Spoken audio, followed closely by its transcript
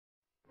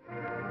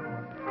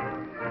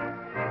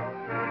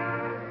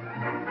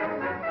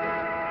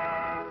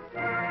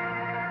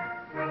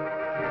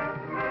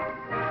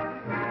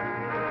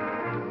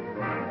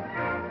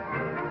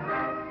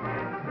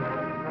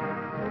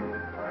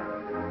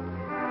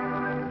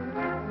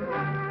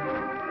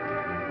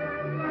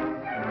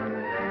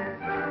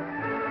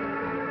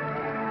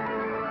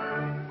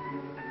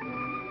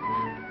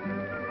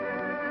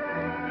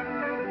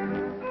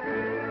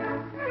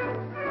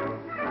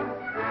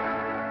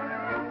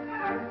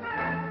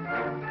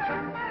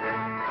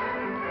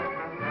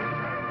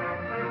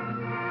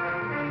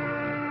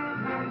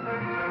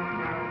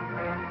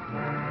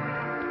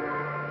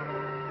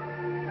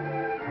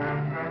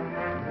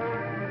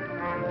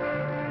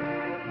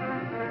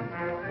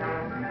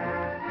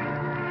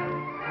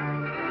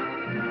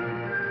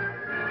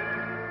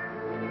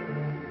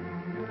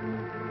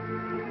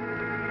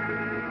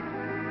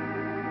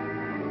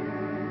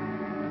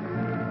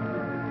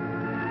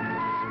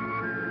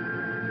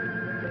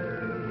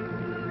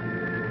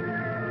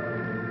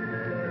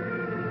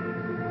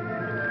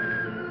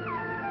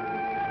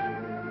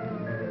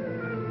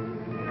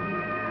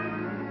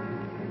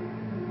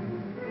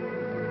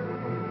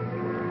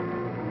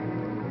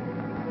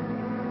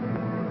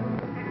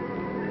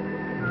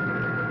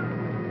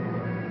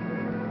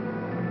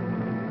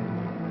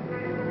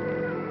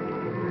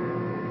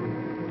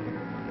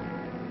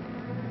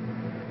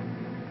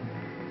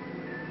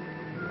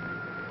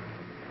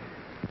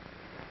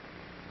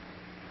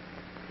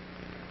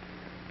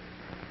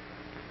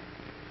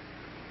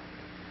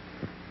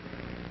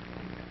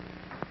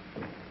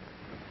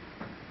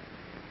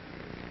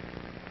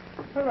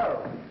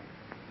Hello.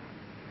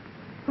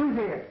 Who's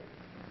here?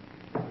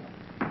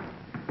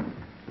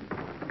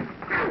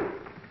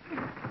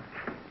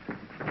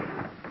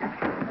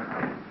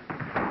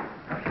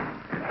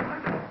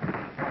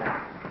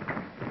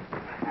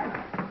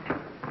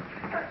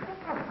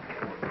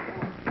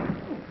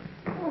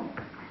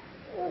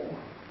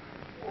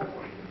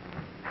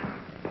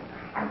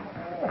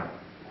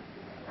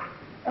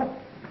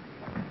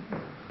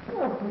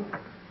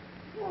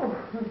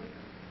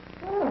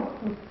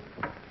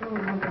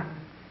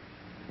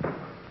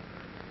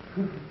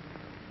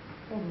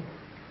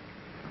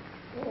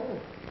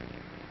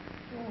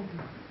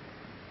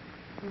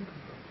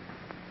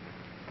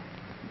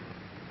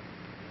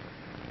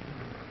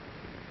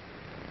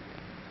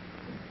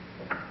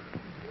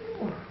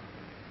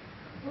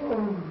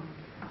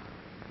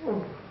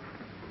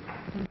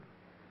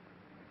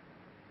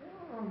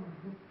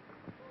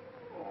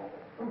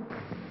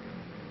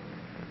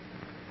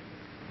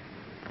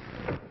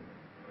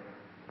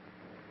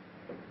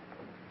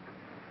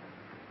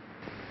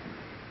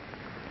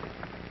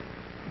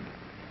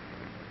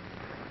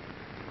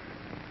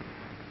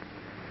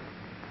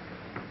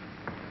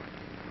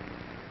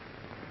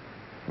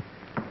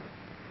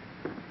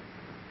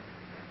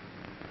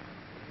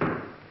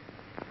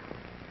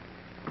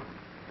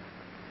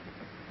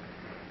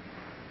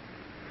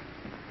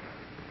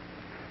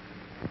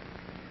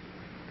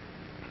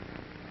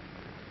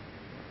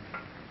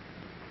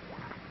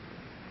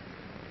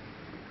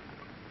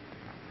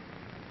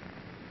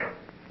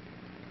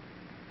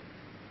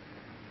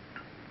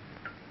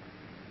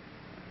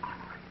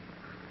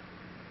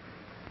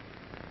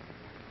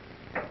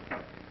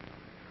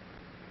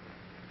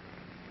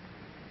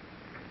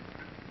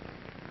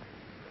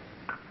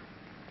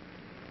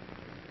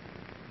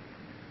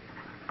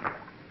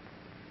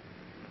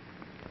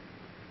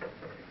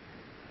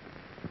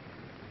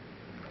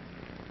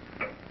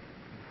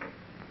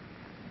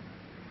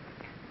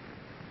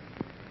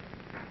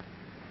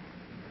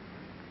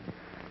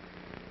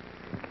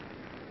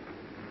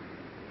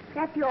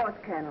 That's yours,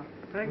 Colonel.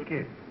 Thank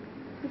you.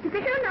 Mr.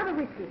 Fisher, another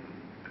whiskey.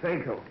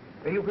 Thank you.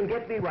 You can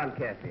get me one,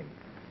 Kathleen.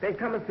 Then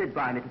come and sit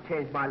by me to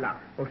change my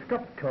luck. Oh,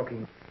 stop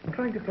talking. I'm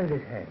trying to play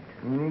this hand.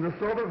 The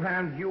sort of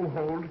hands you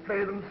hold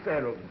play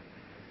themselves.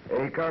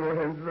 Eh, Colonel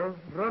Henslow?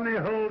 Ronnie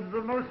holds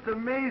the most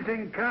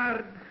amazing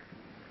cards.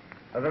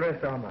 The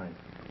rest are mine.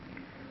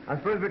 I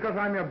suppose because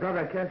I'm your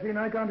brother, Kathleen,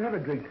 I can't have a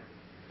drink.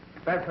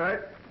 That's right.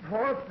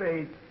 Four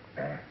spades.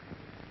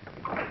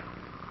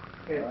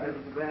 It was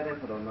a bad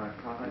effort on my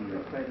part. I'm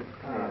afraid it's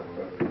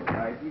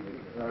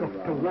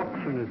Dr.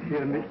 Watson is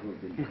here, miss.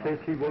 He says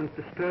he won't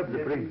disturb the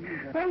bridge.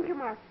 Thank you,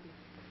 Master.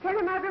 Tell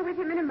him I'll be with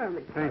him in a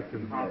moment. Thank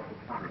you. Well,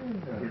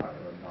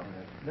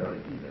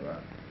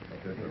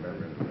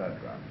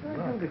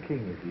 the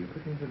king is here.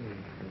 Put him to me.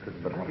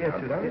 But yes,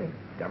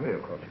 dummy,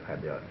 of course, you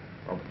had the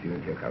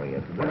opportunity of coming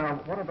in. Well,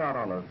 now, what about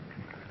Olive?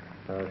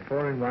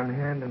 4 in one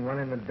hand and 1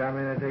 in the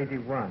dummy at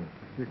 81.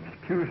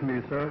 Excuse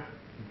me, sir.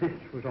 This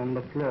was on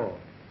the floor.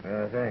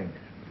 Thanks.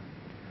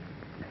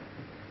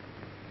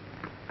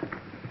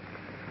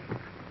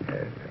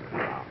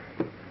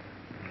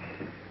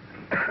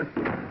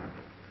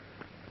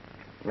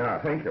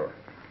 Thank you.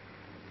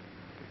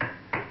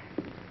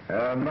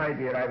 My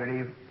dear, I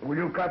believe. Will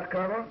you cut,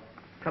 Colonel?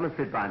 Come and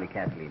sit by me,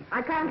 Kathleen.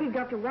 I can't leave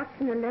Dr.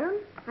 Watson alone.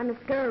 I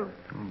must go.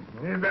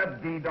 Is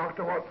that the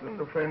Dr. Watson,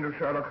 the friend of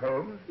Sherlock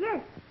Holmes?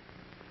 Yes.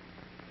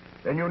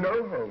 Then you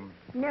know Holmes?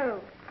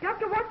 No.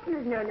 Dr. Watson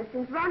has known us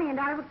since Ronnie and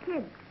I were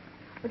kids.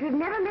 But we've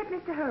never met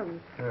Mr.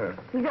 Holmes. Yes.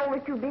 He's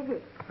always too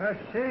busy. I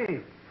see.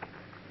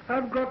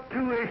 I've got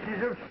 2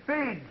 aces of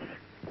spades.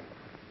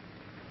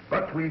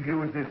 But we've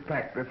used this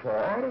pack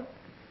before.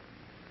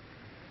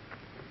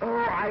 Oh,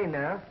 I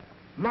know.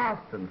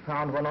 Marston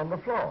found one on the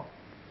floor.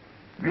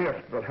 Yes,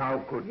 but how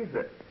could he?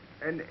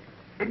 And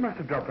it must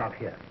have dropped out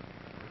here.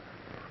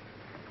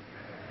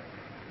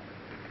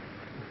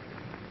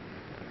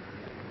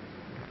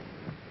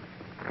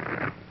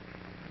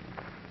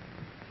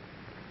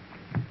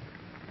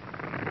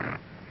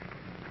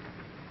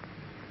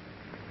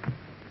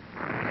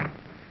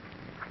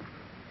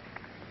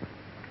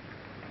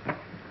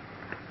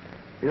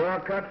 Your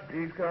cut,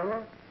 please,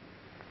 Colonel.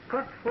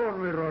 Cut for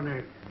me,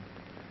 Ronnie.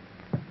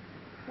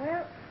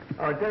 Well,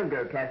 Oh, don't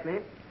go,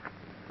 Kathleen.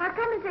 I'll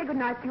come and say good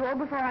night to you all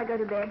before I go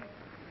to bed.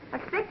 I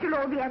expect you'll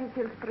all be at it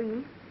till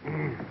 3.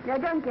 Now,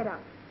 don't get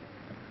up.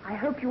 I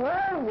hope you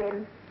all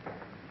win.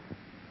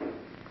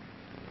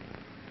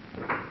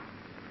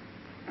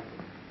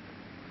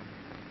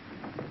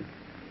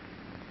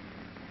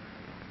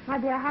 My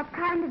dear, how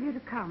kind of you to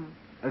come.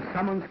 A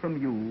summons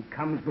from you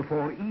comes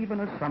before even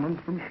a summons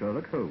from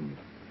Sherlock Holmes.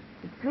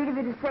 It's sweet of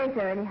you to say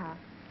so, anyhow.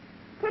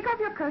 Take off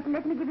your coat and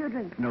let me give you a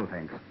drink. No,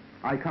 thanks.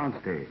 I can't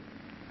stay.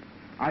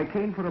 I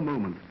came for a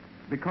moment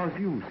because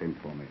you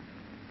sent for me.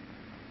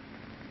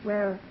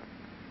 Well,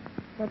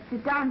 let's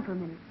sit down for a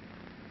minute.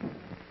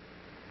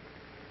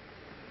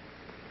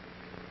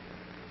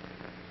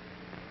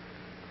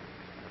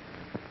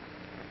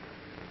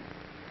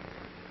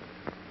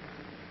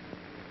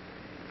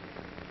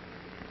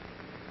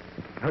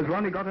 Has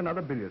Ronnie got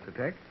another bilious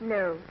attack?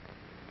 No.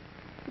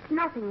 It's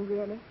nothing,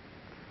 really.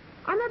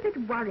 I'm a bit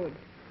worried.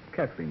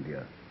 Kathleen,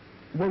 dear,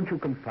 won't you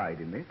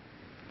confide in me?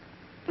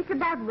 It's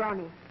about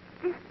Ronnie.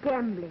 This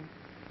gambling.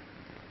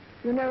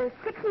 You know,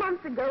 6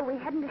 months ago, we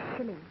hadn't a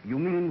shilling. You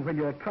mean when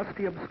your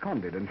trustee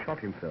absconded and shot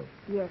himself?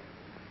 Yes.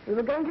 We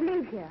were going to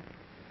leave here.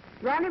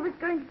 Ronnie was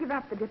going to give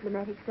up the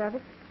diplomatic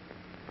service.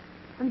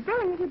 And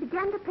then he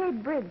began to play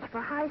bridge for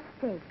high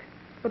stakes.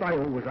 But I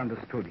always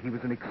understood he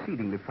was an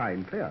exceedingly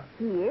fine player.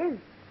 He is.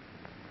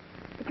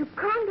 But you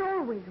can't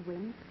always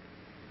win.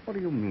 What do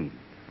you mean?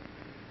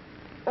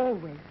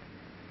 Always.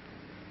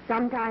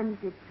 Sometimes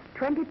it's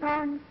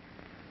 £20,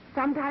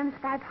 sometimes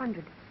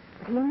 500.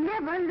 But he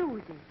never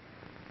loses.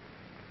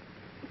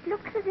 It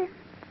looks as if...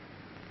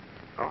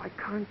 Oh, I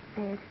can't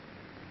say it.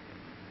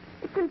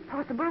 It's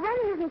impossible.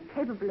 Ronnie isn't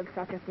capable of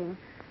such a thing.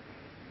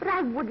 But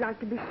I would like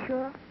to be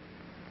sure.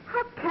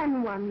 How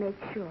can one make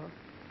sure?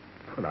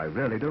 Well, I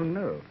really don't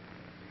know.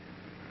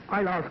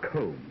 I'll ask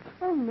Holmes.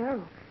 Oh,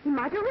 no. He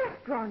might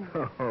arrest Ronnie.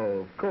 Oh,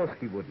 of course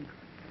he wouldn't.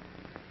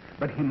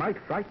 But he might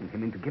frighten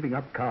him into giving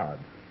up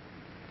cards.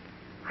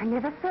 I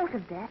never thought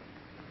of that.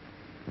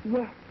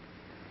 Yes.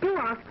 Do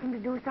ask him to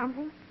do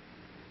something.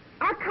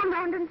 I'll come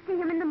round and see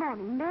him in the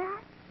morning, may I?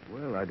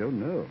 Well, I don't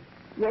know.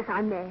 Yes,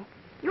 I may.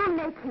 You'll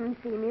make him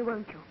see me,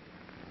 won't you?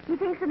 He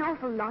thinks an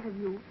awful lot of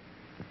you.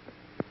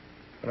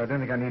 But I don't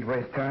think I need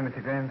waste time. It's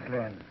a grand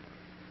slam.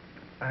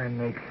 I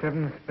make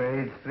 7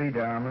 spades, 3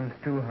 diamonds,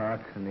 2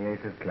 hearts, and the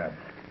ace of clubs.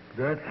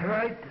 That's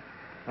right.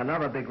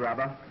 Another big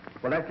rubber.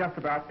 Well, that just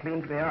about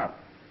cleans me up.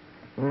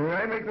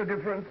 I make the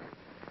difference.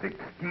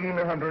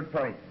 1,600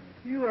 points.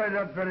 You add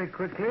up very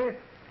quickly.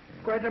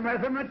 Quite a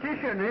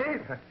mathematician,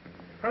 eh?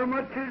 How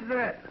much is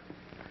that?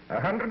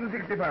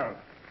 160 pounds.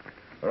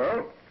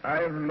 Well,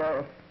 I've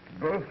lost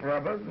both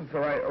rubbers, and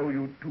so I owe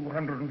you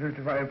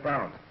 255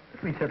 pounds.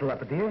 We settle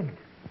up at the end.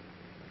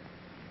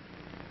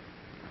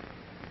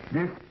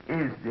 This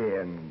is the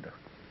end.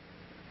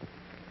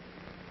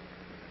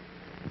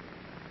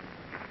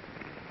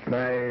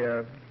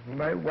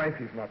 My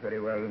wife is not very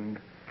well, and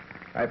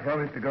I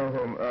promised to go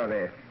home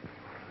early.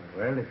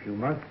 Well, if you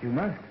must, you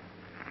must.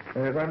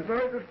 I'm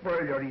sorry to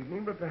spoil your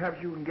evening, but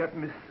perhaps you can get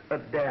Miss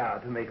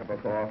Adair to make up a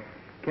call.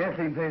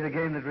 Kathleen plays a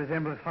game that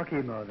resembles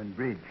hockey more than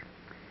bridge.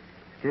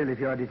 Still, if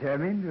you're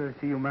determined, we'll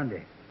see you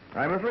Monday.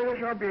 I'm afraid I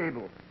shan't be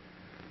able.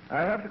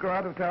 I have to go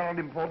out of town on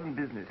important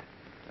business,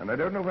 and I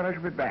don't know when I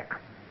shall be back.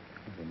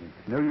 Then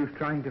it's no use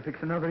trying to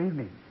fix another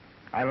evening.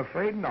 I'm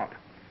afraid not.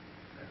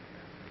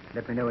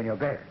 Let me know when you're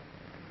back.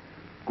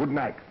 Good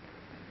night.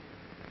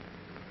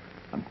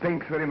 And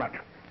thanks very much.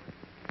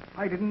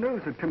 I didn't know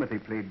Sir Timothy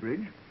played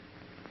bridge.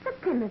 Sir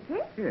Timothy?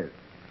 Yes.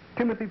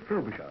 Timothy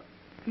Frobisher.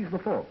 He's the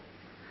 4th.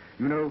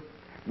 You know,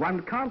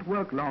 one can't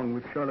work long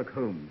with Sherlock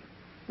Holmes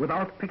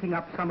without picking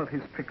up some of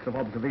his tricks of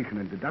observation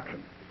and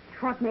deduction.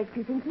 What makes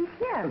you think he's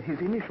here? His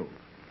initials.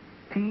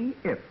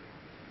 T.F.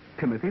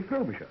 Timothy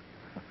Frobisher.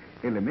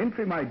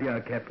 Elementary, my dear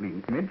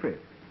Kathleen, elementary.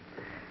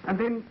 And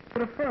then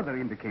there are further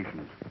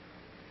indications.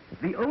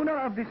 The owner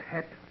of this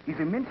hat is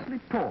immensely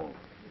tall.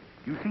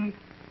 You see,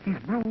 he's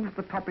bruised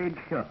the top edge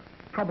here,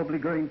 probably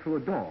going through a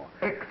door.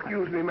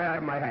 Excuse me, may I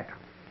have my hat?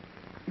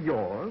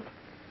 Yours?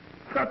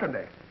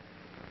 Certainly.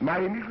 My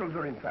initials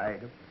are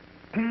inside.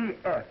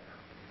 T.F.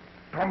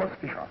 Thomas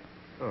Fisher.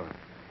 Oh,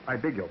 I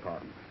beg your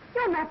pardon.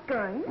 You're not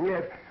going?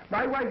 Yes,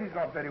 my wife is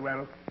not very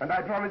well, and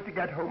I promised to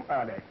get home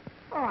early.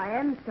 Oh, I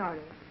am sorry.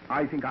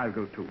 I think I'll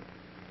go too.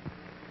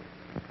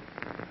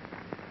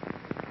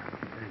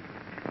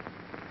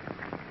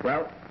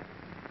 Well,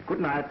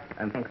 good night,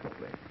 and thanks for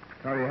playing.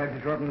 Sorry you had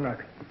such rotten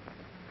luck.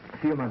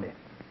 See you Monday.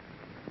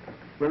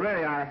 Well,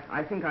 really,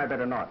 I think I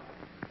better not.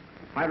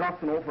 I've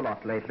lost an awful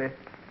lot lately,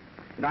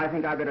 and I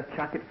think I better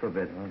chuck it for a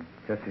bit. Oh,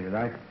 just as you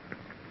like.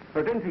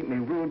 I don't think me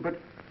rude, but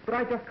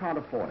I just can't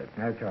afford it.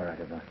 That's all right,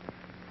 Eva.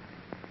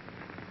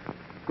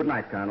 Good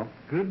night, Colonel.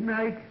 Good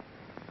night.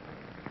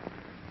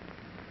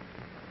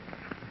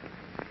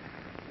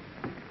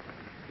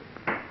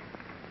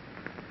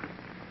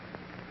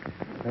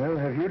 Well,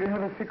 have you to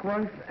have a sick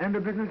wife and a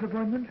business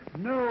appointment?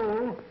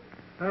 No.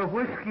 A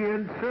whiskey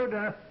and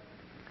soda.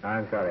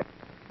 I'm sorry.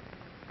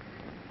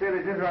 Still,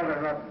 it is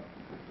rather rotten.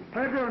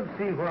 I don't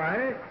see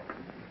why.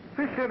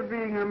 Fisher,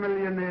 being a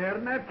millionaire,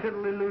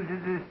 naturally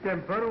loses his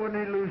temper when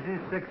he loses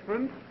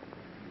sixpence.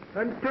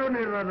 And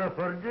Tony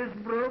Rutherford is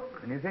broke.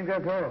 And you think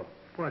that's all?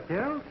 What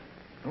else?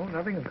 Oh,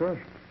 nothing, of course.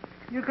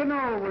 You can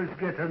always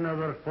get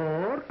another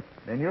 4.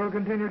 Then you'll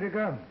continue to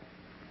come.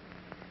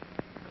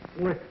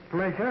 With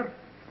pleasure.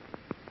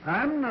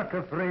 I'm not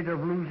afraid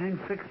of losing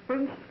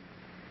sixpence.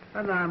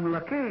 And I'm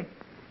lucky.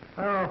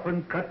 I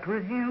often cut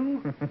with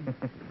you.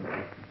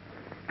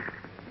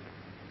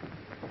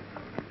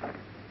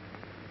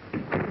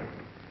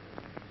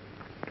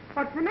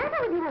 What's the matter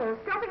with you all?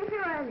 Stopping so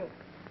early.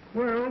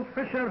 Well,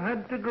 Fisher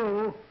had to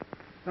go.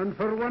 And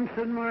for once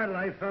in my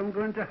life, I'm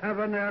going to have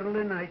an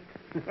early night.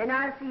 Then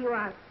I'll see you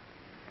out.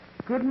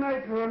 Good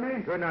night,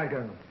 Ronnie. Good night,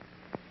 Colonel.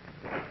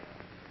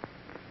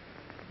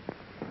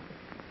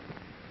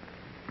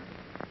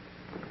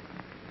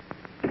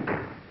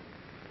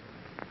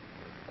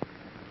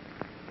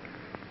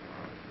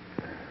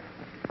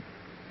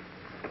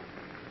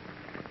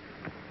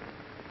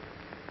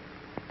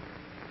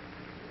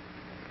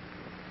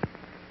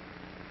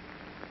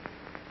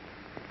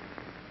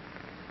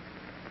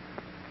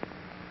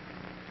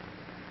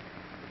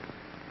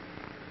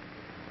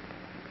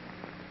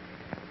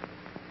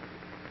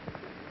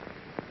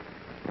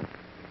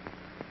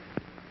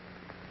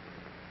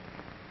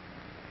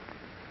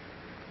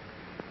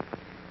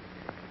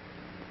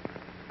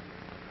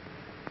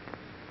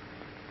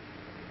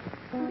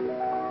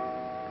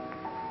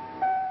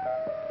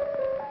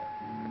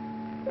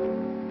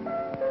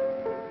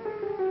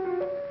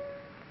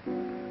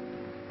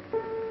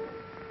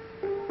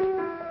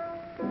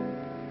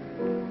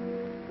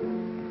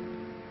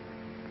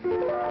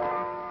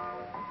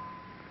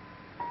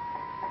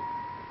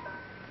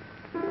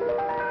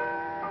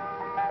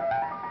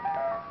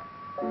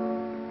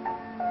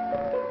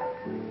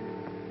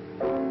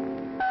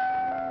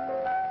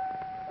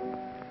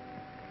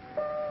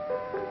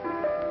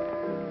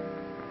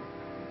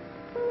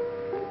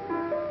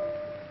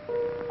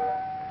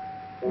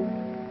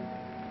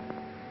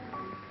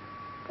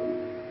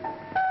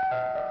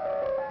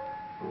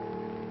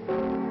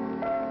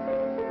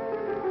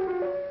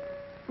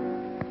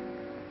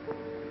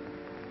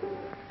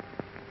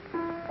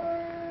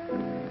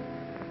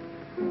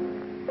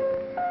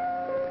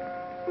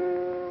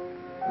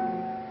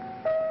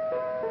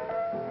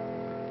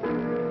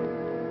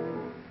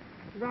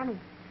 Ronnie,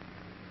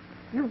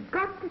 you've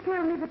got to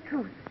tell me the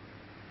truth.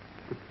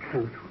 The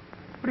truth?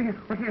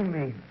 What do you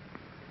mean?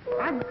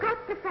 I've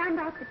got to find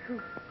out the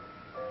truth.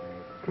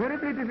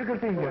 Terribly difficult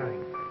thing,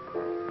 darling.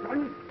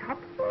 Ronnie, stop.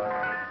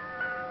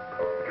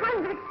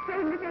 Trying to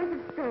explain this ace of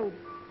spades.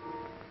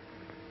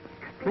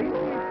 Explain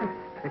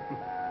this.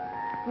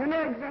 You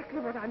know exactly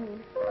what I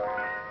mean.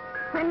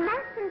 When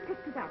Marston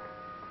picked it up,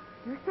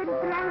 you said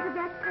it belonged to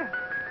that press.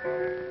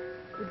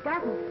 It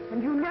doesn't,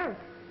 and you know it.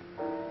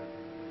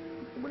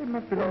 Well, it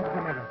must belong to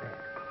some other pack.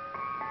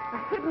 A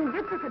hidden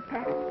duplicate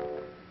pack. What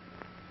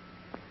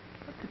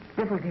the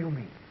devil do you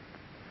mean?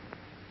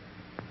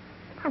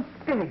 How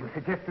dare you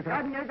suggest that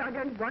God knows I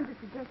don't want to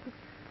suggest it.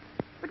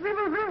 But we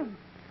were ruined.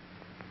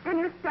 Then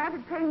you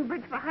started playing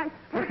bridge for high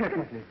stakes. Look,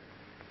 Leslie.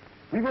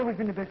 We've always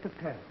been the best of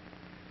pals.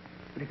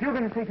 But if you're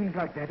going to say things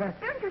like that,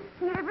 Don't you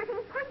see everything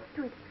points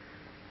to it?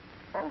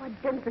 Oh, I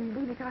don't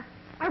believe it.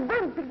 I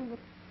won't believe it.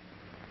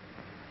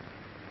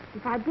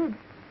 If I did,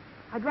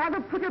 I'd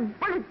rather put a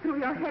bullet through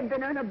your head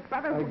than earn a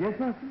brotherhood. Yes,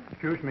 Master?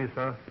 Excuse me,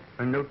 sir.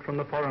 A note from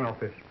the Foreign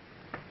Office.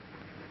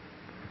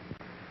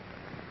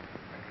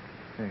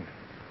 Thanks.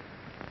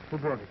 Who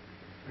brought it?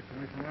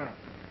 Mr. Moriarty.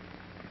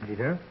 Did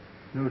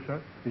he? No,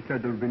 sir. He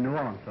said there would be no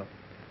answer.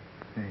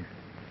 Thanks.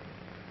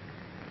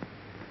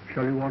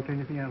 Shall you want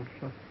anything else,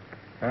 sir?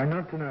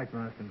 Not tonight,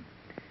 Marston.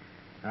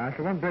 I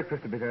shall want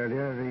breakfast a bit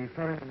earlier. The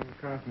foreign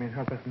craft may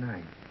help us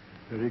 9.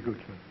 Very good,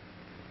 sir.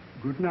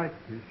 Good night,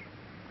 please.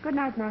 Good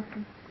night,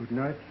 Marston. Good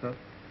night, sir.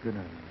 Good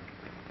night.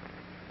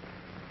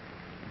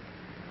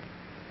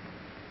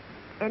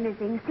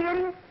 Anything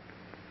serious?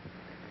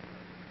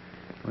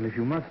 Well, if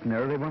you must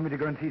know, they want me to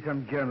go and see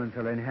some German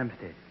fellow in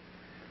Hampstead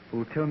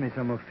who'll tell me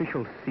some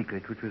official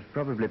secret which was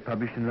probably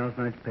published in last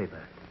night's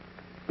paper.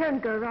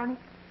 Don't go, Ronnie.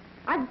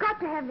 I've got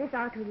to have this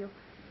out with you.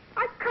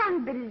 I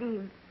can't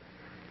believe.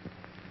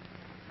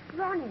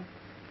 Ronnie.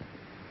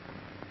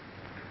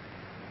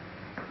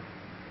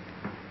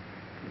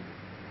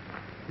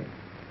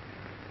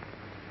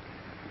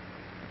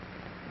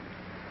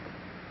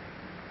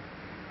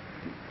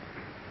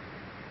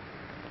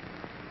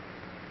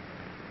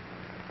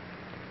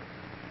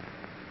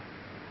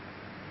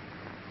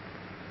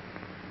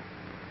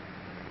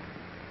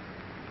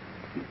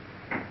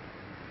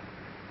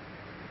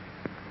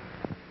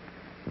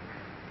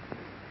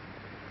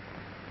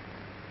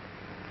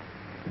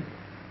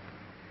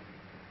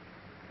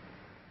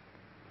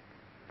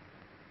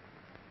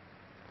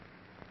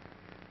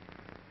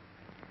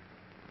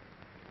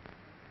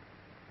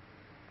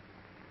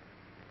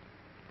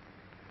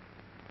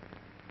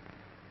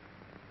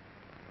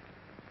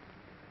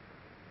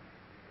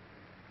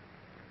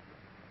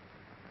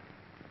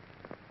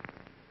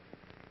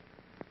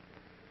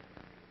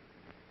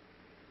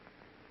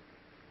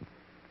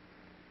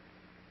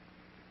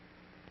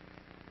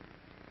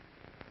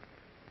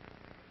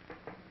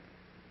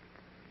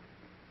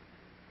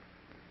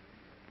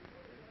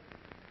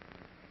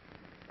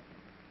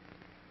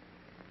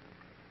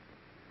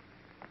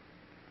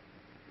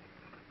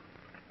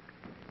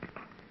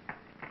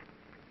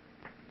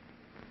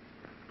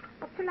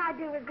 What shall I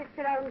do with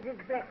Mr. Holmes's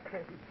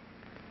breakfast?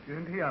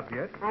 Isn't he up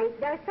yet? I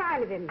ain't no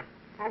sign of him.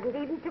 Hasn't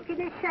even took in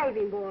his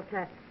shaving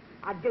water.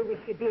 I do wish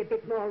he'd be a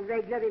bit more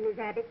regular in his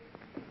habits.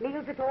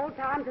 Meals at all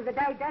times of the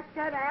day, just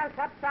turn the house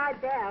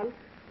upside down.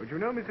 But you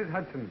know, Mrs.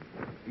 Hudson,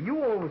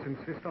 you always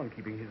insist on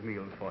keeping his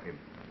meals for him.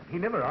 He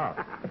never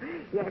asks.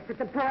 Yes, but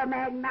the poor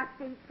man must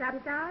eat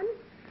sometimes.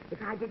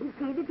 If I didn't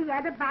see that he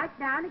had a bite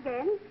now and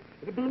again,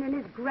 it'd have been in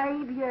his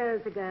grave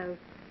years ago.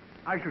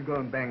 I should go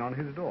and bang on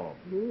his door.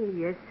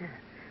 Yes, sir.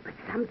 But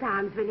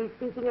sometimes when he's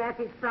thinking out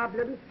his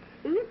problems,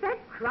 he's that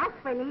cross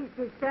when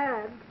he's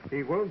disturbed.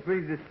 He won't be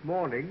this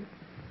morning.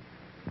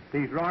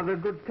 He's rather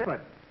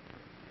good-tempered.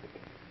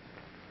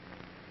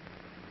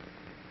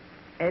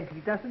 And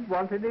he doesn't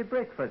want any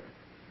breakfast.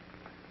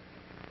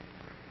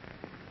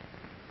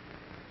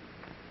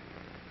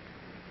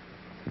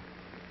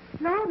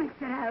 No,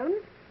 Mr.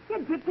 Holmes,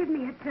 you did give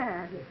me a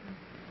turn.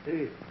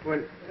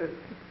 Well,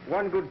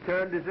 one good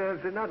turn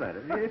deserves another,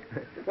 doesn't it?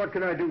 What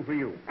can I do for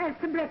you? As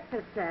to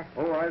breakfast, sir.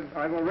 Oh,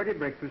 I've already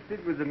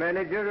breakfasted with the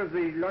manager of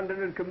the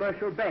London and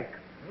Commercial Bank.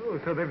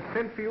 Oh, so they've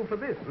sent for you for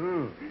this.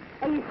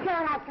 Are you sure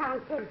I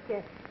can't tempt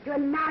you to a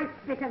nice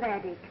bit of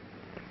addict?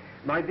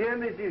 My dear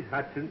Mrs.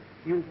 Hudson,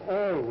 you've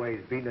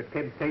always been a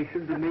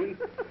temptation to me,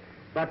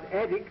 but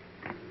addict,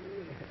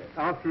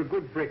 after a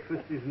good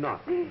breakfast, is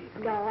not.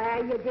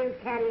 No, you do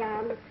carry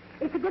on.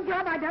 It's a good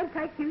job I don't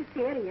take you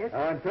serious.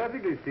 I'm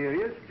perfectly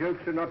serious.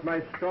 Jokes are not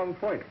my strong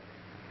point.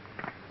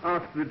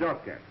 Ask the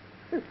doctor.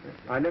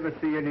 I never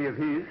see any of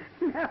his.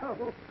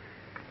 No.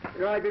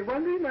 I've been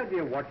wondering, my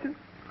dear Watson,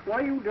 why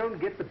you don't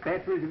get the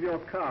batteries of your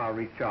car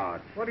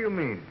recharged. What do you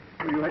mean?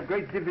 Well, you had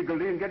great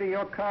difficulty in getting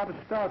your car to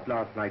start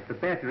last night. The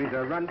batteries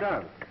are run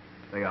down.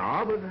 They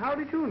are, but how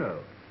did you know?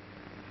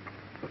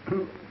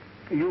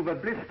 You've a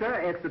blister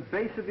at the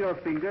base of your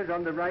fingers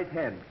on the right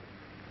hand.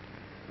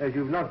 As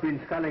you've not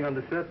been sculling on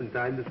the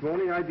Serpentine this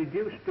morning, I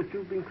deduced that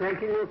you've been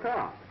cranking your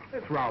car.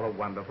 It's rather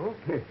wonderful.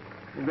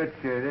 That's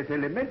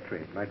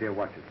elementary, my dear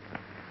Watson.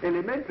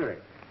 Elementary.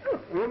 Oh,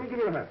 let me give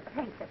you a hand.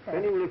 Thank you, sir.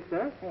 Can you lift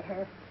that?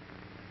 Yes.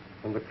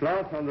 And the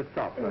cloth on the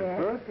top, that's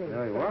Yes, good. please.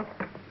 There you are.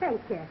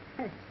 Thank you.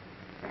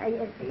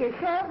 You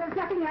sure there's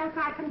nothing else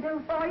I can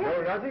do for you?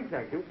 No, nothing,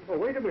 thank you. Oh,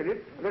 wait a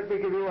minute. Let me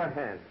give you a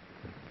hand.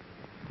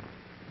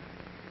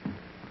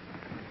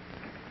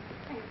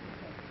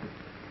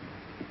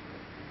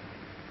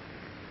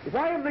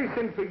 Why have they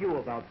sent for you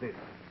about this?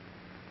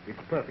 It's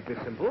perfectly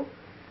simple.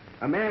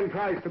 A man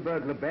tries to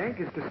burgle a bank,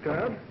 is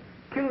disturbed,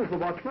 kills the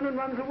watchman, and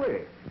runs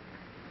away.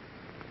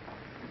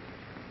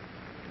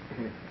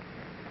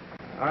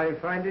 I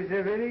find it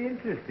very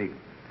interesting.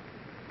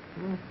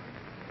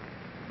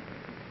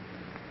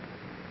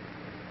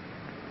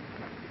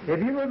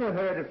 Have you ever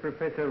heard of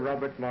Professor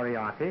Robert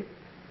Moriarty?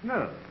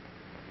 No.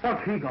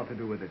 What's he got to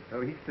do with it?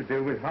 Oh, he's to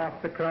do with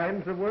half the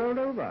crimes the world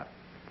over.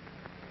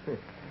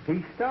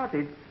 He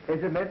started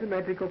as a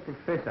mathematical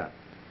professor,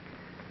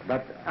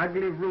 but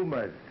ugly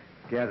rumors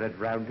gathered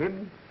round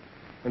him,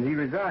 and he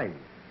resigned.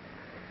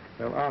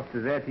 Well, after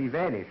that, he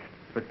vanished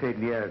for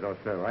 10 years or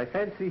so. I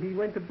fancy he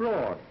went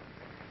abroad.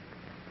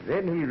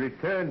 Then he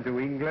returned to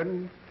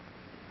England,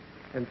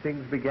 and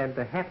things began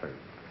to happen.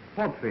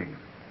 What thing?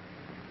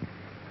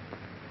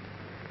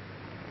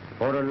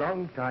 For a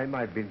long time,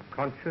 I've been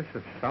conscious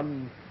of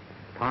some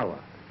power,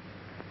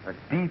 a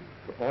deep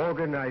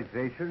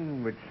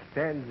organization which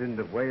stands in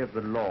the way of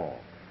the law.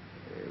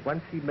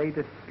 Once he made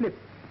a slip,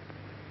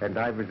 and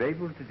I was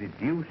able to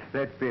deduce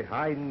that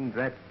behind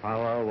that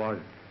power was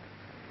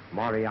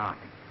Moriarty.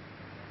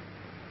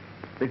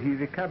 But he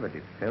recovered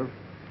himself,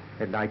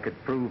 and I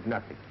could prove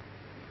nothing.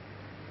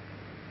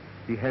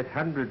 He has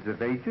hundreds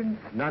of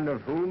agents, none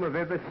of whom have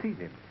ever seen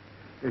him.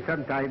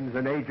 Sometimes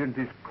an agent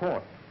is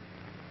caught.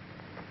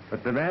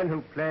 But the man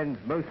who plans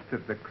most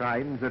of the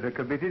crimes that are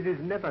committed is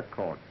never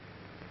caught,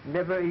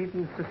 never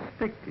even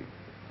suspected.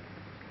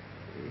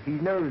 He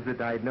knows that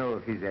I know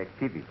of his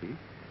activity.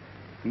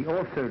 He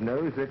also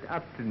knows that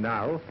up to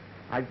now,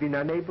 I've been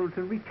unable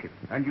to reach him.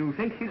 And you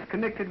think he's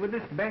connected with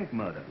this bank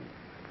murder?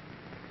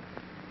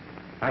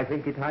 I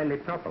think it highly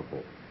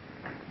probable.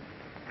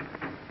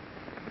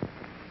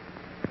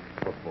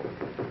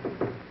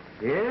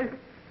 Yes?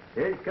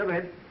 Yes, come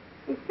in.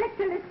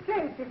 Inspector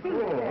Lestrade, to see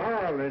you, Oh,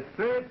 sir.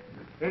 Lestrade.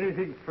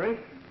 Anything fresh?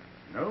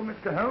 No,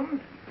 Mr.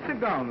 Holmes?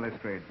 Sit down,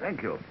 Lestrade.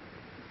 Thank you.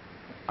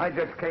 I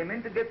just came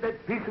in to get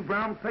that piece of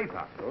brown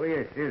paper. Oh,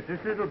 yes,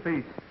 this little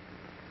piece.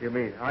 You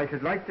mean, I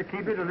should like to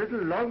keep it a little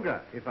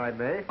longer, if I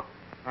may.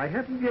 I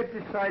haven't yet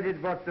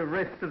decided what the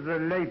rest of the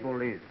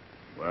label is.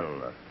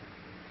 Well,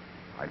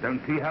 I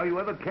don't see how you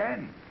ever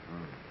can.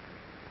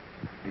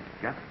 It's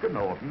just an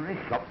ordinary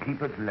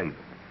shopkeeper's label.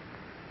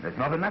 There's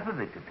not enough of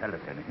it to tell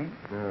us anything.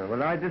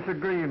 Well, I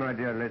disagree, my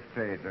dear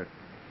Lestrade.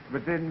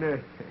 But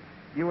then,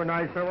 you and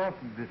I so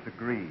often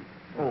disagree.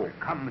 Oh,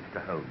 come,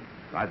 Mr. Holmes.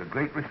 I've a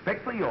great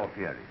respect for your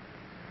theories.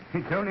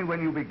 It's only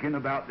when you begin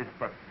about this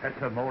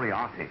Professor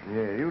Moriarty.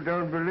 Yeah, you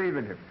don't believe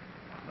in him.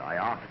 I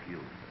ask you,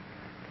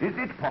 is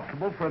it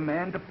possible for a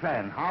man to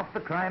plan half the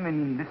crime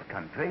in this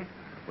country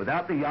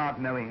without the Yard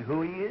knowing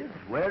who he is,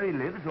 where he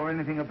lives, or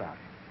anything about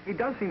it? It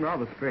does seem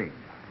rather strange.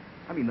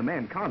 I mean, the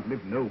man can't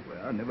live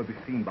nowhere, never be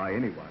seen by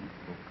anyone.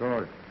 Of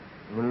course.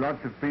 Well,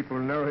 lots of people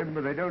know him,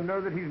 but they don't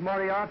know that he's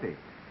Moriarty.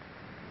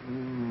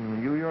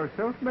 You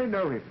yourself may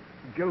know him.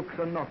 Jokes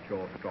are not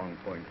your strong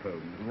point,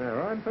 Holmes.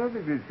 No, I'm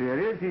perfectly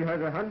serious. He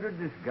has 100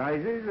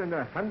 disguises and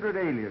 100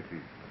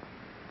 aliases.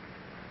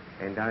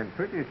 And I'm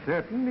pretty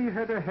certain he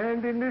had a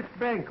hand in this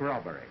bank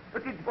robbery.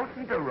 But it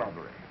wasn't a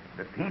robbery.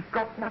 The thief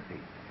got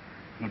nothing.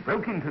 He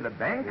broke into the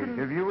bank and...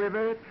 Have you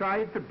ever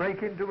tried to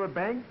break into a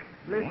bank,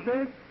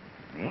 Lestrade?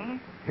 Me?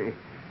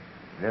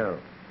 No,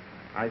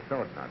 I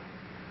thought not.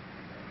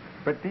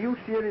 But do you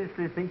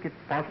seriously think it's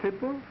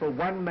possible for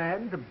one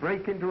man to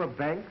break into a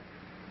bank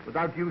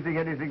without using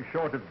anything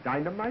short of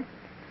dynamite?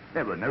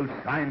 There were no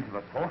signs of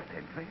a forced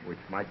entry. Which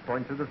might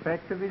point to the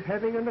fact of his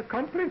having an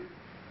accomplice.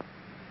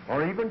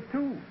 Or even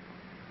two.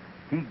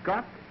 He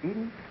got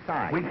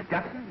inside. Which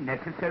doesn't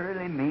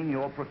necessarily mean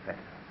you're Professor.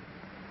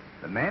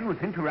 The man was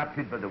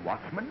interrupted by the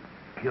watchman,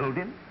 killed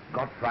him,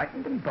 got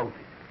frightened and bolted.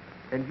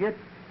 And yet,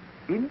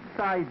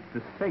 inside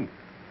the safe,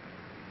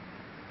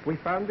 we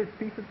found this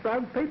piece of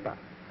brown paper.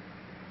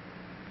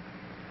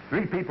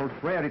 3 people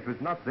swear it was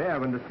not there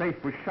when the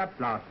safe was shut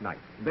last night.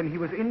 Then he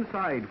was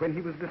inside when he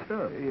was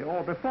disturbed.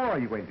 Or before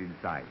he went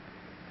inside.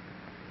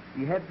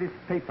 He had this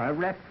paper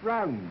wrapped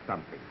round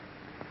something.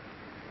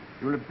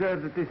 You'll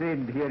observe that this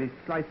end here is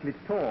slightly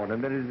torn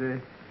and there is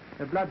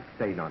a blood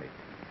stain on it.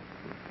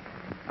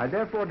 I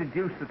therefore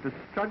deduce that the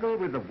struggle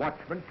with the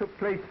watchman took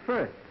place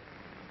first,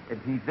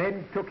 and he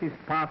then took his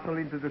parcel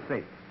into the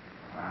safe.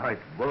 Oh, it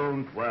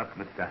won't work,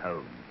 Mr.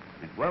 Holmes.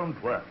 It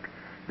won't work.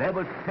 There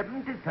was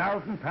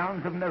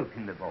 £70,000 of note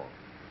in the vault.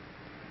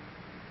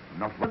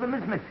 Not one of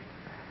them is missing.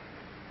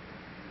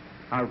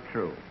 How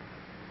true.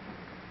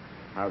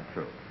 How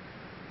true.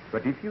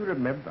 But if you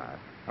remember,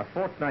 a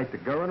fortnight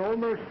ago, an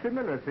almost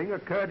similar thing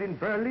occurred in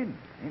Berlin.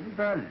 In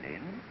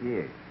Berlin?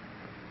 Yes.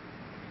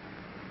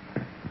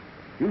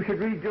 You should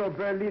read your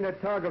Berliner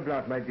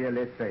Tageblatt, my dear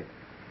Lestrade.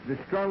 The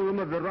strong room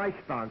of the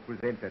Reichsbank was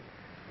entered.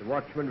 The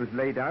watchman was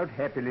laid out,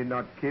 happily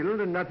not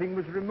killed, and nothing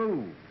was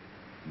removed.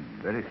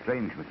 Very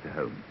strange, Mr.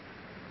 Holmes.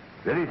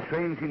 Very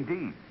strange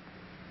indeed.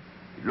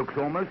 It looks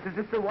almost as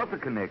if there was a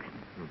connection.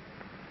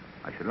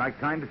 I should like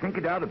time to think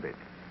it out a bit.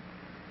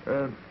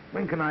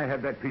 When can I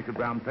have that piece of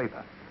brown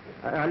paper?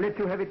 I'll let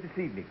you have it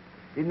this evening.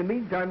 In the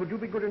meantime, would you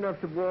be good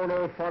enough to warn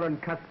all foreign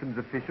customs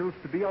officials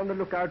to be on the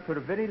lookout for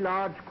a very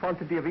large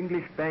quantity of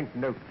English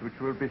banknotes which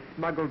will be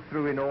smuggled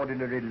through in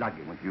ordinary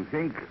luggage? What do you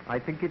think? I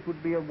think it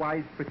would be a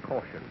wise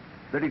precaution.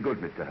 Very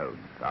good, Mr. Holmes.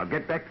 I'll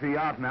get back to the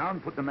yard now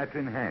and put the matter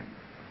in hand.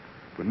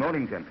 Good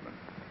morning, gentlemen.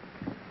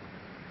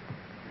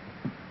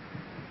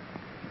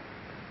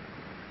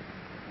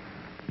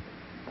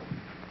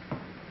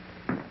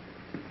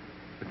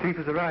 The chief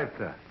has arrived,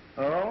 sir.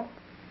 Oh?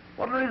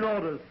 What are his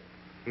orders?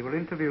 He will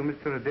interview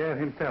Mr. Adair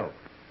himself.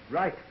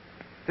 Right.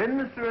 Send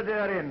Mr.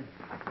 Adair in.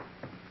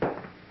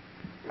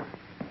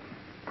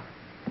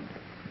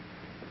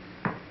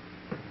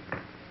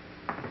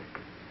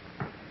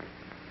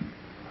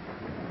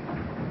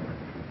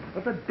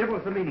 What the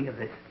devil's the meaning of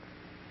this?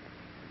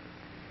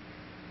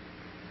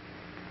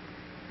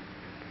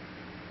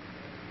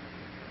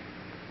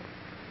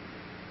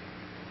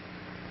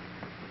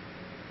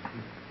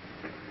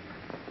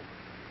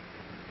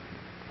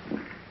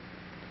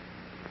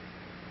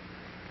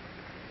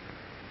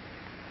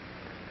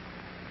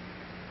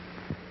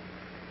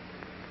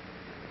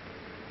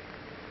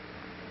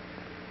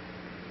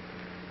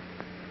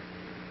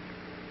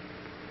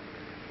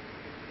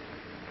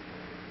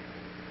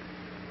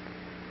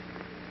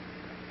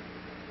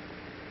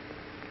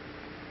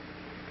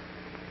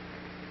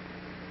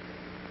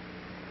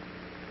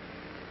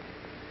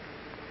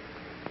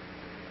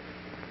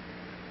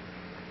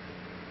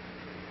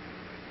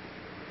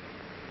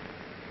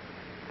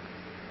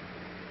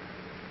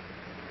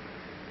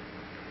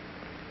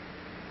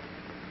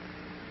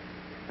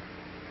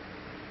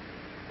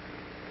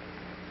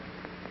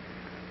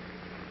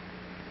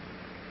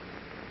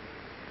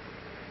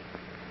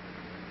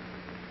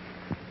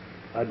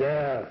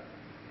 Adair.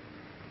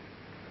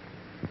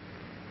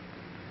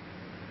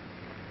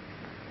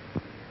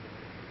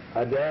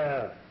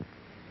 Adair.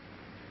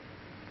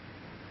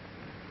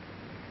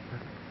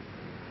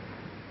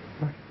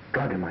 My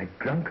God, am I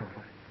drunk or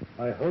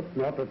what? I hope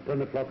not at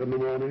 10 o'clock in the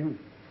morning.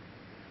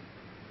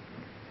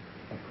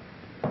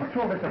 What's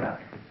all this about?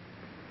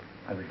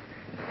 I was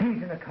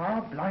seized in a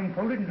car,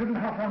 blindfolded, and driven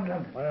half round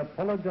London. I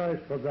apologize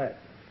for that.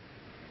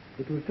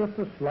 It was just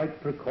a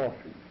slight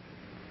precaution.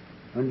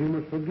 And you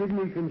must forgive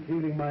me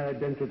concealing my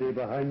identity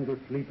behind the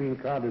sleeping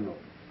Cardinal.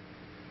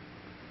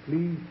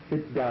 Please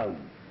sit down.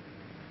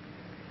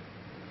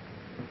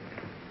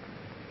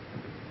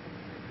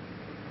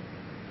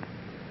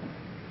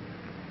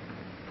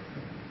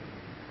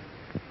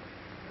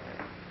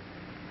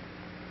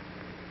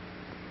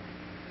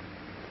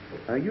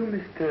 Are you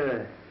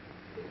Mr.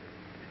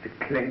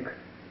 Clink?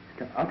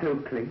 Mr. Otto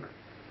Clink?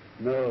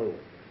 No.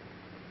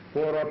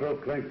 Poor Otto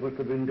Clank must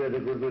have been dead a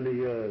good many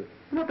years.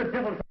 Not the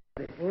devil's...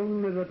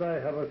 Only that I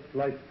have a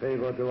slight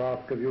favor to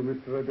ask of you,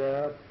 Mr.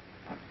 Adair.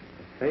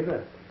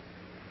 Favor?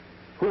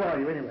 Who are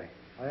you, anyway?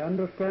 I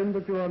understand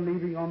that you are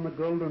leaving on the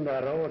Golden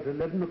Arrow at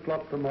 11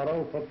 o'clock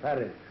tomorrow for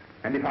Paris.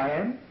 And if I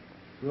am?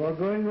 You are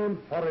going on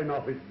Foreign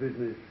Office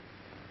business,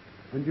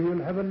 and you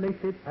will have a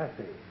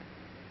laissez-passer,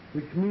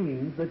 which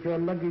means that your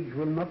luggage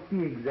will not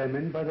be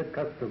examined by the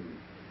customs.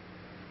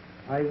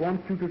 I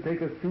want you to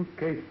take a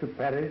suitcase to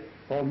Paris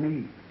for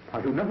me.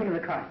 I'll do nothing of the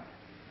kind.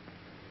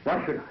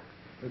 Why should I?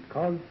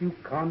 Because you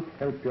can't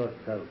help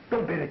yourself.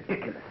 Don't be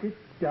ridiculous. Sit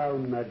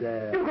down,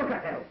 Adair. You go to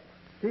hell.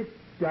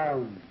 Sit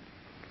down.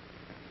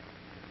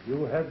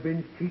 You have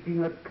been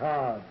cheating at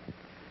cards.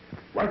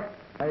 What?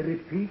 I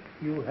repeat,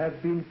 you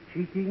have been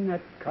cheating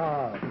at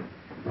cards.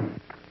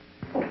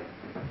 Oh.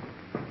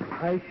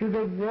 I should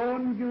have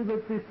warned you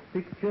that this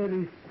picture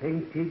is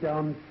painted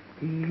on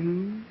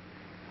steel.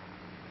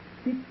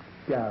 Sit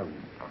down.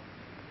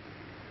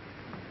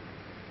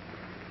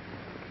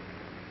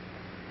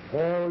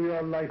 All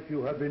your life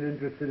you have been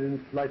interested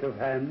in sleight of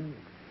hand.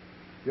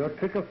 Your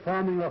trick of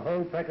palming a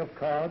whole pack of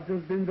cards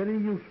has been very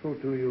useful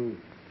to you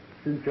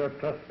since your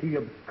trustee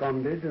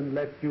absconded and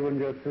left you and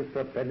your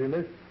sister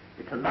penniless.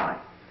 It's a lie.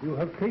 You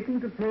have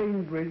taken to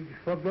playing bridge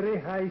for very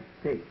high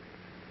stakes.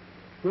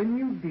 When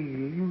you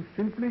deal, you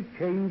simply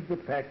change the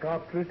pack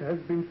after it has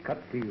been cut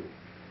to you.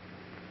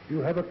 You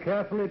have a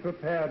carefully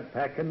prepared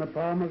pack in the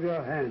palm of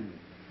your hand.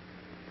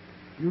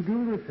 You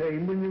do the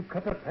same when you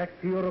cut a pack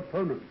to your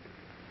opponent.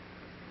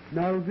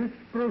 Now, this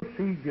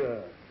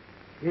procedure,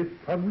 if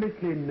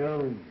publicly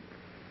known,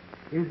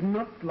 is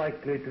not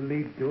likely to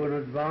lead to an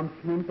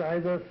advancement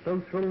either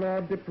social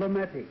or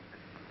diplomatic.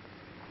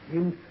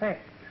 In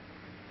fact,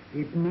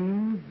 it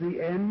means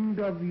the end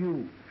of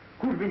you.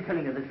 Who's been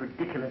telling you this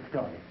ridiculous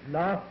story?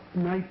 Last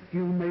night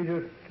you made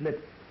a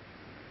slip.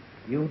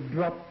 You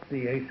dropped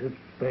the ace of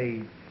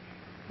spades.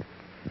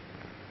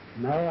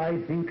 Now I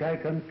think I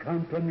can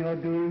count on your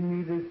doing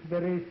me this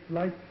very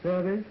slight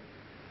service.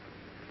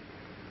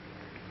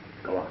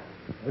 Go on.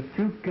 A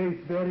suitcase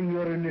bearing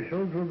your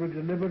initials will be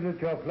delivered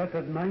at your flat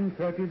at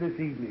 9:30 this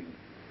evening.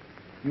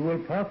 You will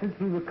pass it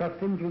through the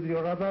customs with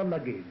your other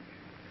luggage.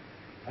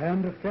 I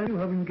understand you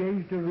have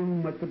engaged a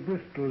room at the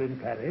Bristol in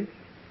Paris.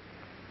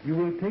 You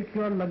will take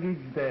your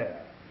luggage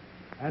there,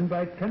 and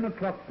by 10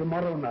 o'clock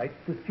tomorrow night,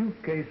 the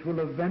suitcase will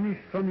have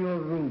vanished from your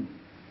room.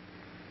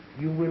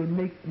 You will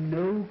make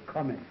no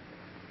comment.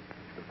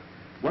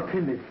 What's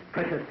in this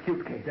precious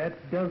suitcase?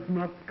 That does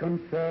not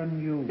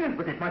concern you. Yes,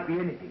 but it might be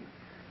anything.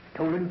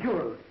 Stolen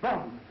jewels,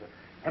 bonds,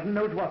 heaven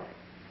knows what.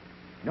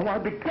 No, I'll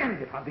be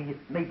damned if I'll be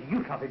made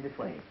use of in this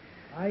way.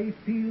 I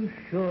feel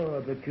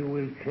sure that you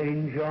will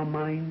change your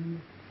mind.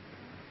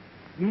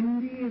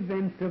 In the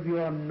event of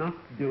your not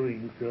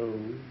doing so,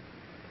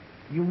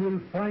 you will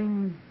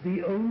find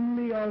the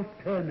only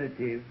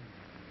alternative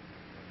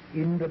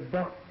in the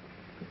box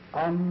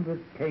on the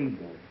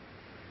table.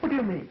 What do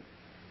you mean?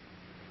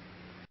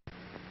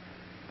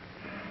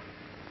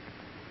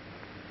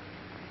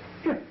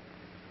 Here.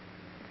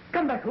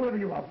 Come back, whoever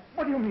you are.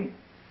 What do you mean?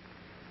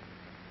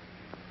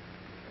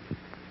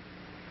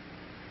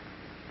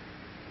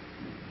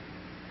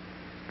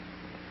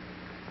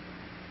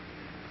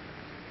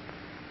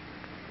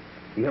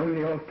 The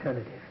only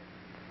alternative.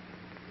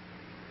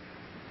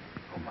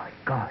 Oh, my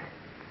God.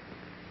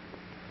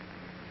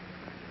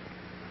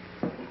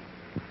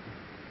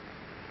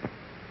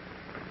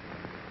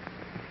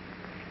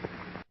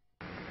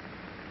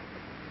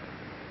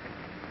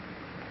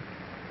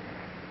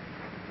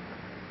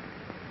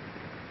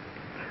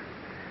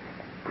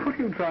 What are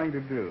you trying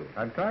to do?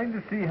 I'm trying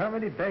to see how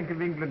many Bank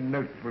of England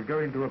notes will go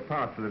into a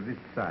parcel of this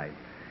size.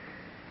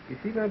 You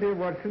see, my dear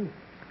Watson,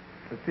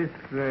 that this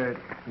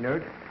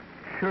note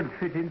should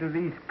fit into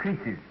these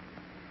creases.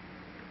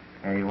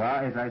 There you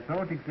are, as I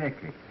thought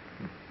exactly.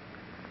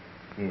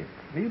 Yes.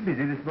 Are you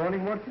busy this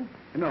morning, Watson?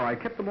 No, I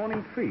kept the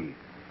morning free.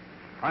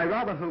 I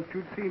rather hoped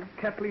you'd see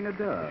Kathleen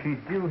Adair. She's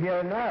due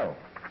here now.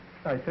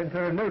 I sent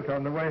her a note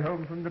on the way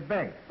home from the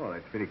bank. Oh,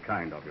 that's very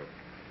kind of you.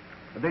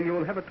 Then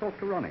you'll have a talk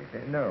to Ronnie.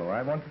 No,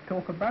 I want to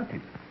talk about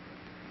it.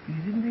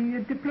 He's in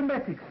the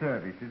diplomatic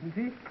service, isn't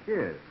he?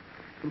 Yes.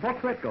 And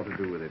what's that got to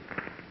do with it?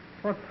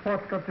 What's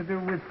got to do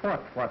with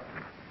what,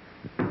 Watson?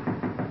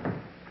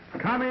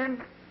 Come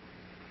in.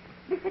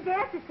 Mr.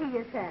 Adair to see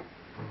you, sir.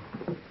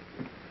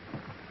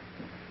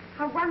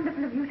 How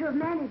wonderful of you to have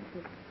managed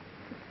it.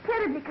 It's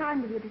terribly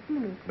kind of you to see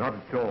me. Not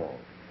at all.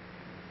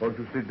 Won't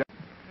you sit down?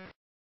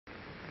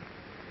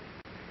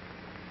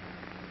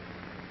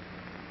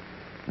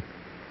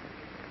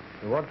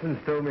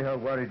 Watson's told me how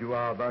worried you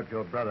are about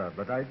your brother,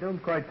 but I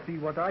don't quite see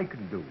what I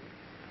can do.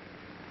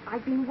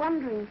 I've been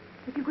wondering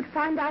if you could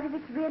find out if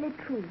it's really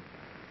true.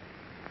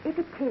 If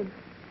it is,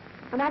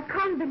 and I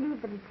can't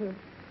believe that it is,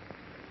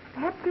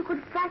 perhaps you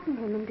could frighten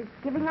him into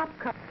giving up.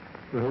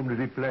 With whom does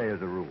he play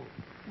as a rule?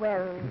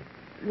 Well,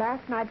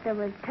 last night there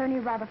was Tony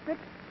Rutherford,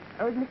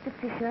 old Mr.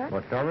 Fisher.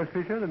 What, Thomas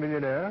Fisher, the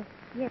millionaire?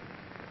 Yes.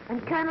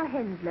 And Colonel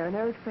Henslow, an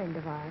old friend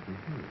of ours.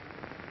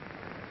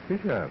 Mm-hmm.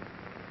 Fisher.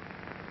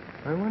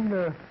 I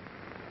wonder...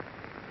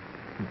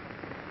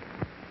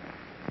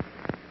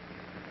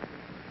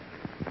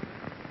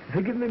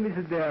 Forgive me,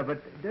 Mrs. Adair,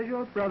 but does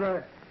your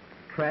brother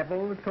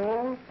travel at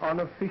all on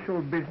official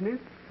business?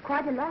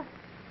 Quite a lot.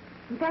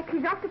 In fact,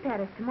 he's off to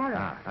Paris tomorrow.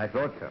 Ah, I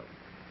thought so.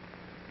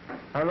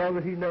 How long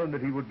has he known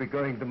that he would be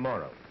going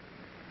tomorrow?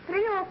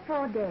 3 or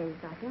 4 days,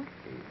 I think.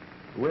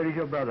 Where is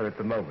your brother at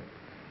the moment?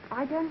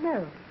 I don't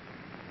know.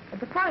 At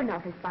the Foreign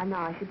Office by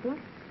now, I should think.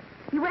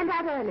 He went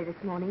out early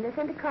this morning. They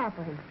sent a car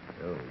for him.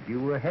 Oh, do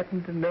you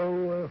happen to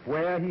know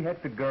where he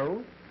had to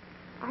go?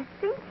 I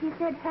think he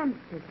said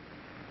Hampstead.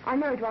 I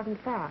know it wasn't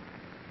far.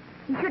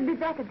 He should be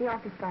back at the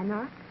office by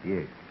now.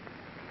 Yes.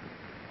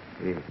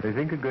 Yes. They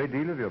think a great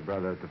deal of your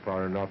brother at the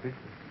Foreign Office.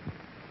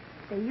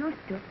 They used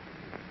to.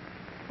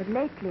 But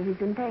lately he's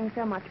been playing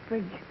so much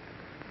bridge.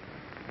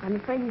 I'm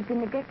afraid he's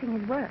been neglecting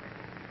his work.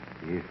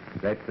 Yes,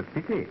 that's a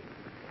pity.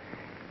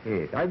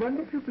 Yes, I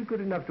wonder if you'd be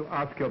good enough to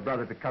ask your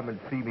brother to come and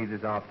see me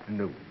this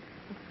afternoon.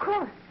 Of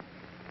course.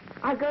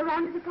 I'll go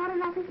round to the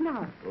Foreign Office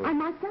now. Oh. I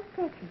might just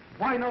take him.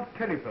 Why not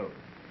telephone?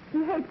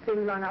 He hates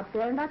being rung up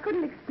there, and I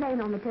couldn't explain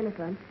on the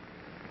telephone.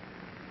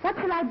 What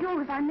shall I do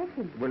if I miss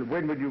him? Well,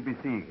 when will you be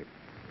seeing him?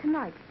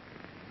 Tonight.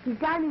 He's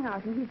dining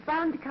out, and he's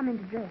bound to come in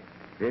to dress.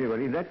 Very well.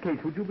 In that case,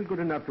 would you be good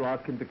enough to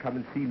ask him to come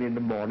and see me in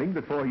the morning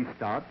before he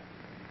starts?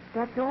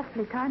 That's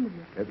awfully kind of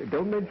you.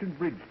 Don't mention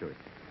bridge to it.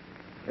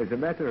 As a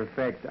matter of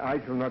fact, I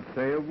shall not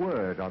say a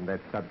word on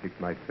that subject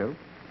myself,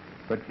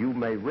 but you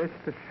may rest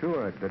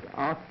assured that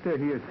after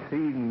he has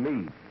seen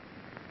me,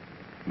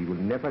 he will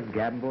never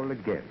gamble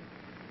again.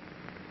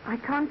 I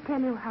can't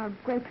tell you how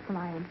grateful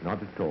I am.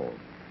 Not at all.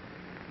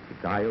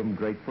 But I am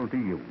grateful to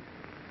you.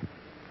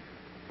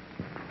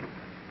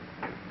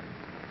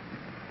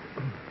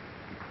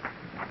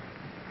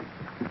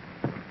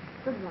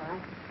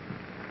 Goodbye.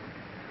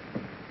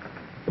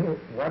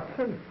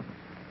 Watson?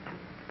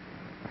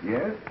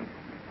 Yes?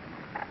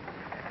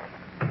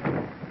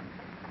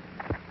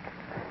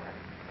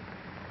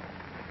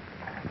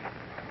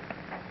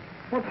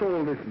 What's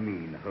all this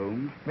mean,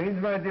 Holmes?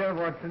 Means, my dear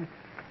Watson,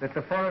 that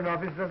the Foreign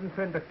Office doesn't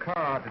send a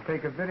car to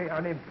take a very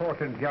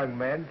unimportant young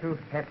man to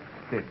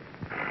Hampstead.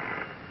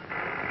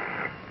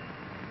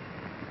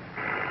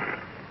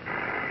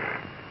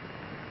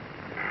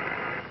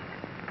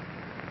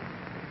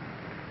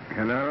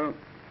 Hello?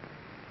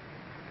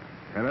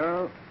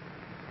 Hello?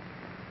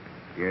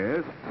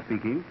 Yes,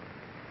 speaking.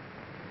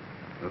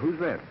 Who's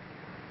that?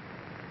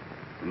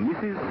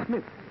 Mrs.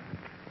 Smith.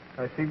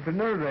 I seem to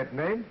know that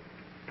name.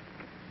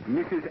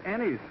 Mrs.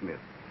 Annie Smith.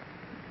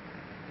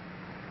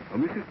 Oh,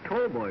 Mrs.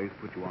 Tallboys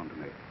put you on to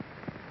me.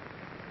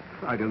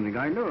 I don't think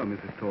I know a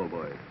Mrs.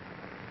 Tallboys.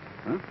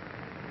 Huh?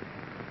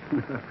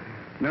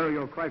 No,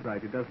 you're quite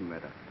right. It doesn't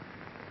matter.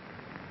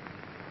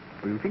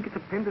 Well, you think it's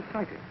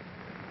appendicitis?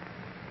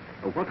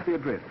 Oh, what's the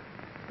address?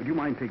 Would you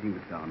mind taking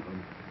this down,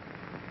 Holmes?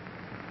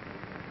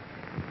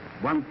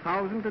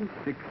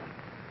 1006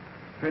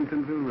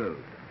 Pentonville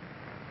Road.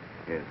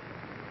 Yes.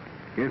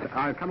 Yes,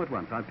 I'll come at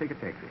once. I'll take a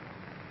taxi.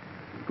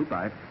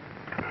 Goodbye.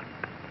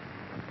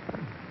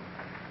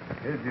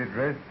 Here's the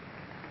address.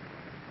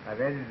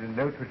 I've added a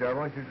note which I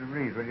want you to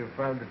read when you've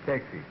found the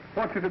taxi.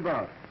 What's it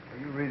about?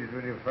 You read it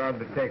when you've found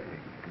the taxi.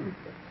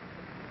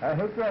 I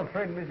hope your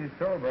friend, Mrs.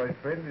 Tallboy's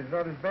friend, is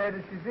not as bad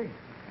as she thinks.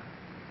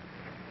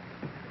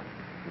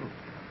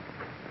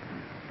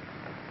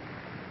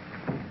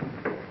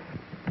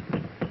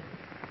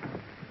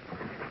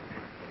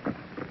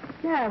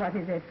 Now, what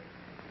is it?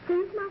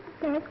 Please, Mother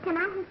says, can I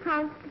have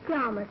Paul's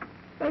pajamas?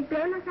 They've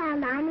blown us our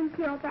line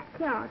into your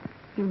backyard.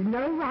 You've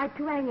no right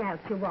to hang out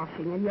your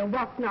washing and your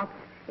what-nots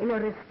in a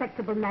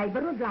respectable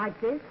neighborhood like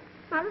this.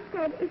 Mother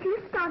said if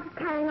you started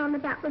carrying on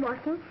about the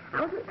washing,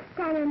 I wasn't to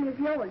stand any of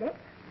your lips.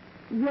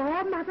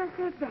 Your mother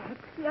said that?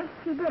 Yes,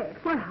 she did.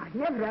 Well, I've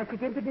never had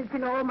such impudence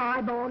in all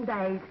my born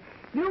days.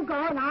 You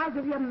go and I'll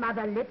give your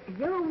mother lip.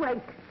 You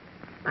wait.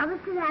 Mother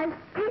said I was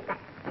to take back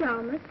the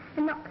pajamas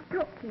and not to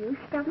talk to you.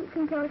 She doesn't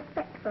think you're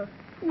respectable.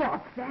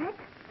 What's that?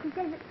 She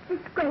says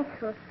it's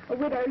disgraceful, a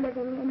widow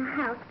living in a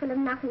house full of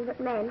nothing but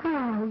men.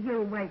 Oh,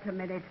 you wait a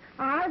minute.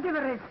 I'll give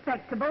her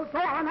respectable. Go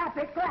on up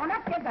it. Go on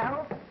up you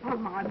go. Oh,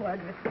 my word,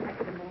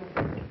 respectable.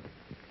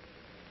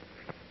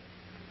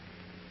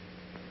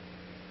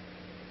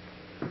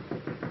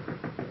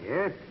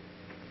 Yes?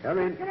 Come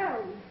in.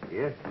 Hello.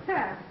 Yes?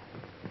 Sir.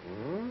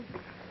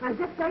 I'm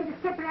just going to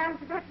step around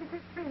to that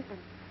Mrs. Clinton.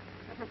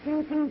 There's a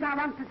few things I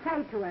want to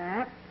say to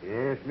her.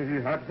 Yes,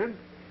 Mrs. Hudson.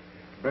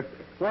 But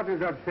what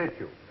has upset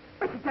you?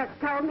 Well, she just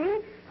told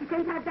me. She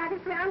thinks I've done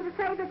it round to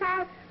say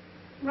that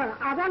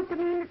I want to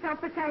mean myself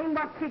for saying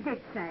what she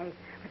did say.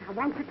 But I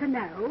want her to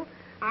know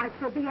I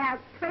shall be out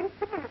 20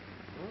 minutes.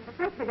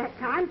 Take me that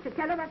time to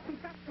tell her what she's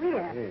got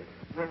here. Yes.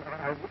 Well,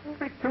 I wouldn't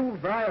be too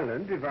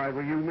violent if I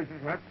were you,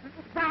 Mrs. Hudson.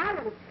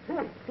 Violence?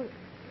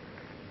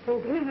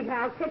 Indeed,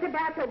 I'll set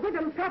about a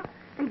wooden prop.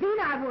 Indeed,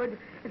 I would,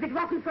 if it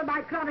wasn't for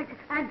my chronic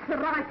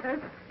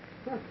arthritis.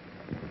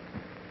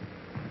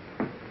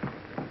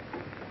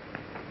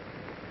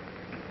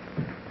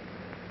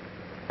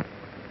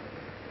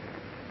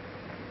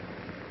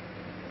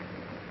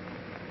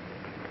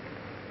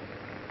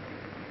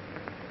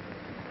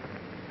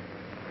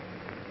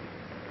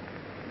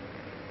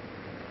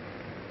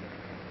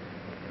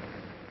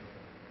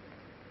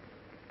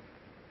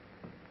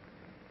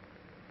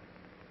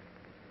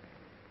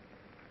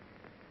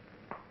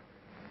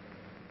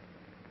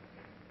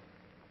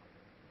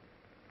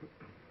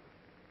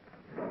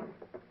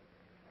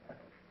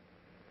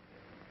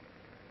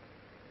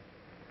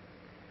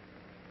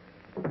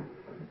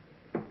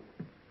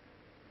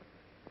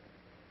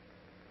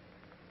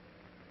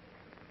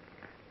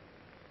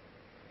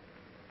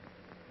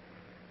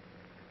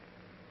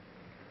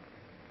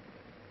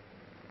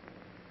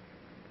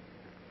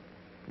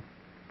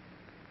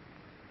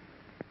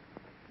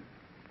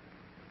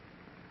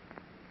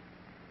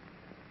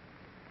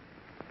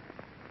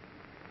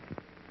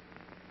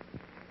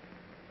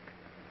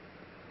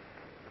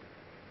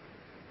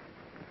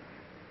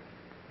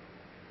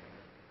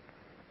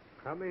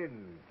 Come in,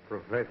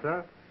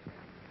 Professor.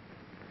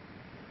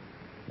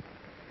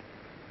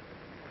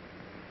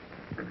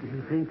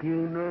 You think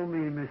you know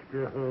me,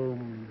 Mr.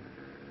 Holmes?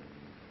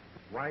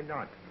 Why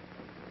not?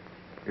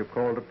 You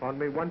called upon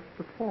me once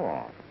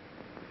before.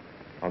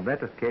 On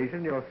that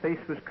occasion, your face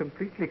was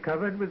completely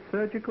covered with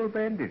surgical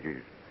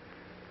bandages.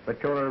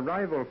 But your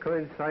arrival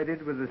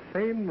coincided with the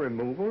same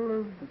removal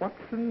of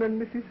Watson and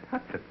Mrs.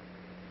 Hudson.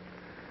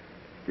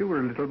 You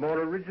were a little more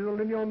original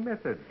in your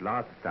methods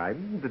last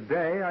time.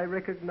 Today, I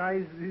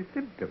recognized the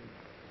symptoms.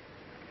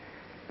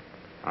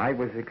 I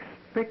was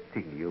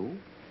expecting you,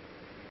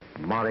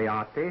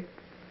 Moriarty.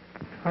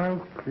 How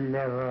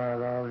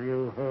clever of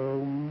you,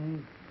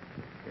 Holmes.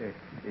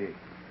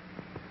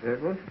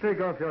 Won't you take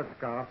off your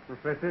scarf,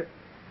 Professor?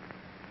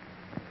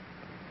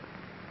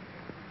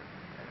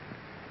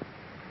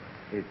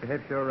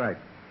 Perhaps you're right.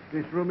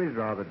 This room is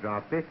rather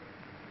draughty.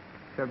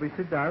 Shall we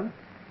sit down?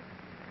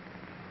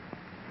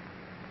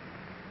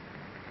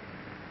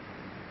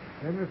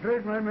 I'm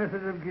afraid my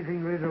method of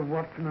getting rid of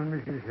Watson and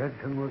Mrs.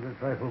 Hudson was a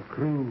trifle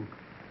crude.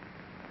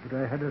 But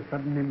I had a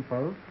sudden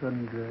impulse,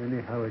 and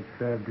anyhow it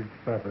served its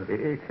purpose.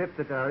 Except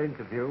that our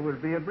interview will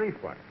be a brief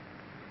one.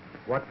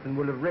 Watson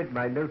will have read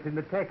my note in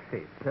the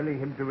taxi, telling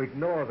him to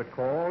ignore the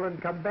call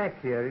and come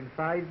back here in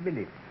 5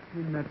 minutes.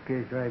 In that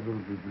case, I will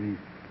be brief.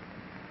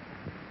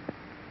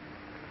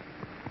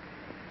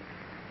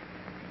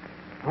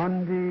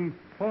 On the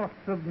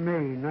 4th of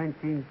May,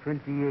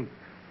 1928,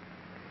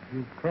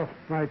 you crossed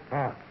my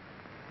path.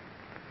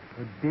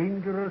 A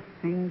dangerous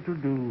thing to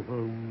do,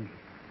 Holmes.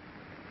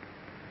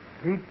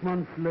 8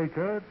 months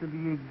later, to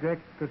be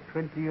exact, the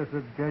 20th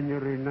of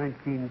January,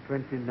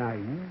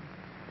 1929,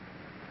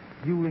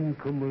 you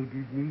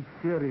incommoded me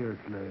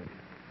seriously.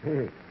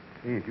 Yes,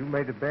 you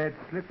made a bad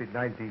slip in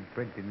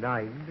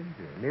 1929, didn't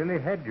you? Nearly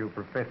had you,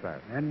 Professor.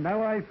 And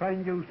now I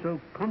find you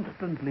so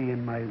constantly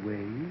in my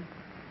way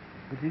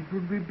that it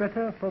would be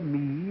better for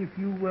me if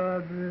you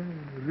were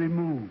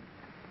removed.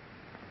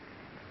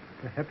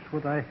 Perhaps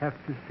what I have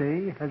to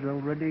say has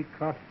already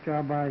crossed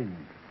your mind.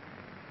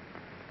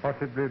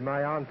 Possibly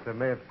my answer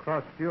may have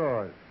crossed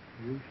yours.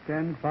 You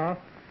stand fast?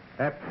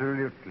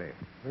 Absolutely.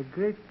 A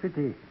great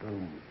pity,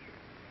 Holmes.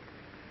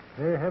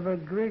 I have a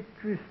great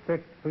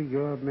respect for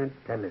your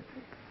mentality.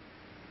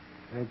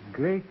 A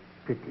great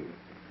pity.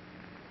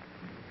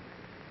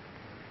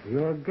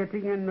 You're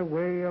getting in the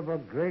way of a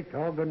great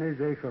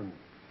organization,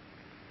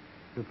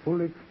 the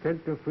full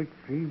extent of which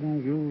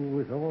even you,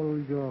 with all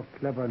your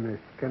cleverness,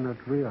 cannot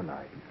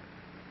realize.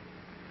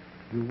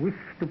 You wish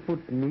to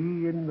put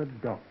me in the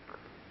dock.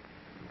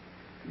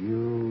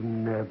 You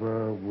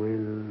never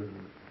will.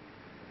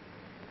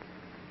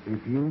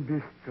 If you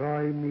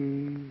destroy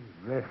me,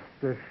 rest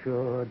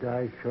assured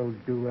I shall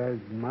do as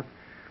much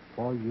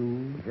for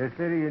you. That's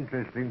very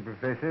interesting,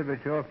 Professor,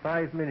 but your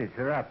 5 minutes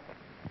are up.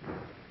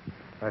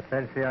 I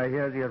fancy I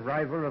hear the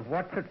arrival of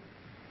Watson.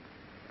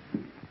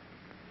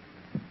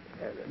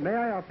 May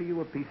I offer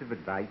you a piece of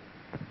advice?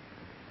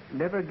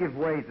 Never give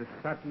way to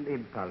sudden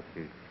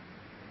impulses.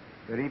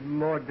 They're even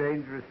more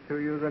dangerous to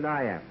you than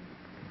I am.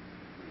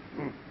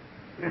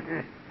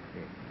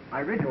 I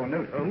read your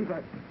note, Holmes.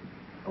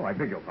 I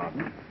beg your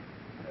pardon.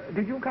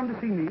 Did you come to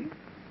see me?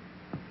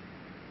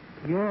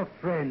 Your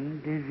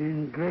friend is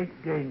in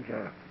great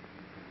danger.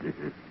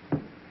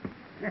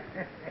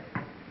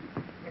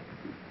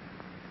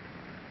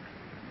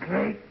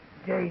 Great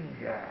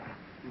danger.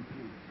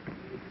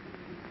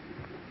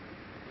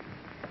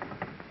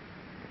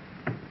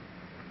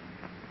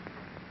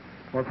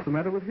 What's the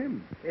matter with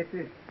him? It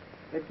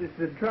is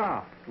the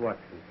draft,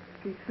 Watson.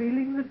 He's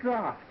feeling the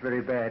draft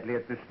very badly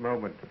at this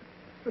moment.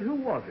 But who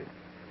was it?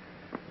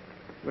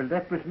 Well,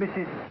 that was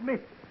Mrs.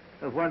 Smith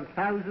of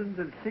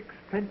 1,006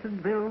 Penton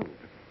Bill.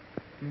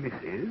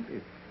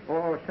 Mrs.?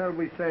 Or shall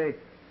we say,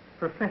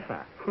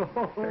 Professor.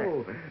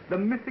 Oh, the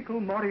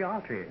mythical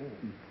Moriarty.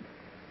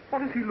 What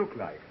does he look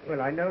like? Well,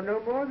 I know no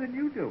more than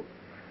you do.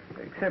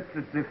 Except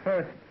that the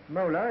first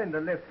molar in the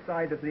left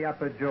side of the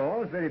upper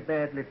jaw is very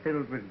badly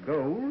filled with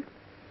gold.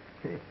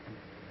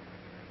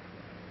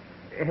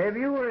 Have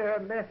you a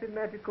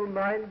mathematical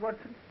mind,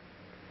 Watson?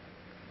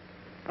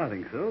 I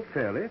think so,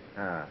 fairly.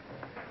 Ah.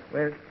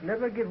 Well,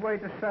 never give way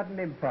to sudden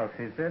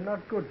impulses. They're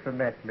not good for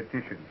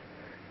mathematicians.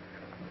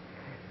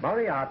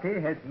 Moriarty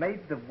has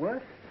made the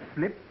worst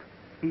slip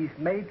he's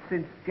made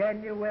since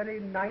January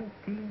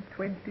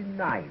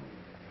 1929.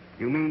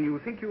 You mean you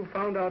think you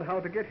found out how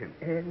to get him?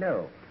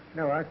 No.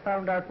 No, I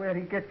found out where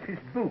he gets his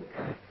boots.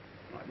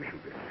 I wish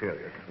you'd be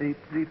serious.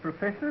 The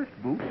professor's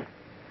boots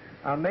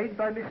are made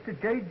by Mr.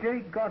 J.J.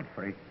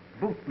 Godfrey,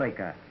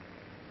 bootmaker.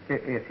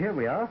 Here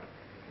we are.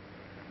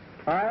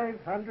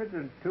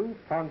 502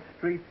 Pont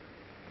Street,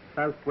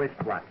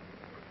 Southwest 1.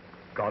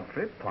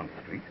 Godfrey, Pont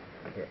Street?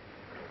 Yes.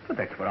 But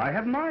that's where I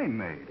have mine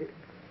made.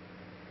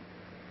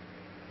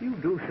 You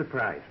do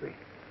surprise me.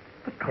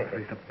 But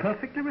Godfrey's a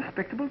perfectly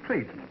respectable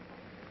tradesman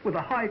with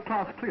a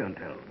high-class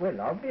clientele. Well,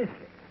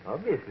 obviously.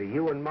 Obviously,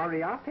 you and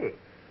Moriarty.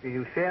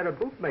 You share a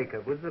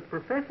bootmaker with the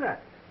professor.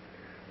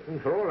 And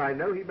for all I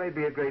know, he may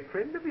be a great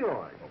friend of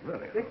yours. Oh,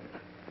 really?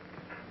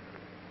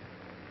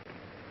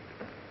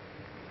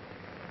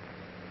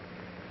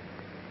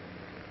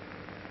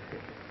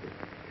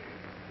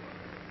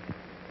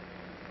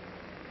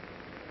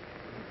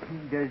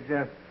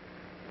 Does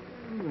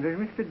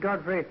Mr.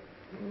 Godfrey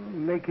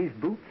make his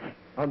boots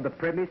on the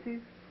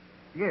premises?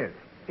 Yes,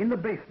 in the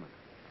basement.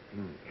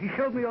 He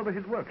showed me over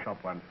his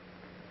workshop once.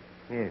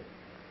 Yes.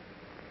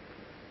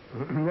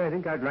 I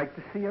think I'd like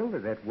to see over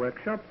that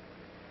workshop.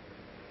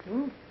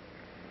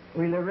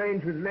 We'll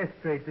arrange with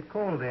Lestrade to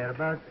call there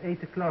about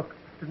 8 o'clock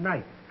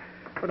tonight.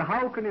 But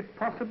how can it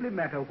possibly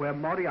matter where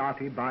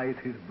Moriarty buys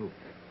his boots?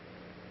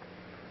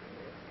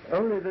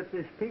 Only that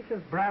this piece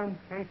of brown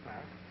paper,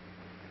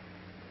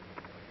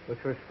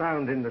 which was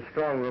found in the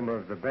strong room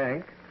of the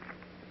bank,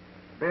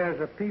 bears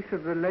a piece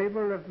of the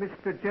label of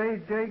Mr.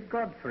 J.J.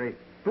 Godfrey,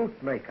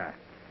 bootmaker.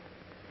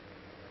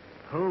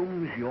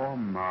 Holmes, you're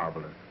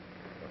marvelous.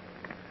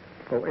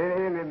 Oh,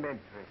 elementary,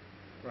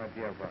 my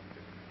dear Watson.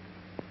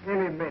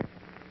 Elementary.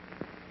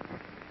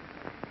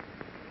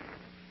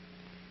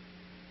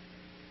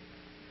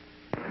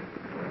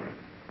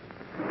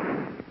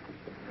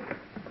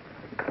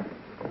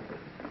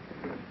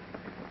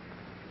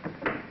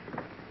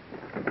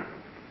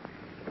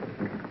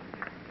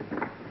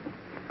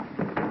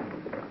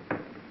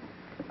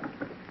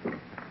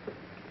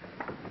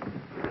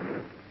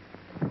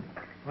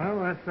 Well,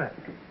 that's that.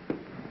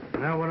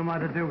 Now what am I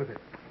to do with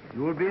it?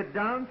 You will be at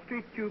Down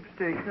Street Tube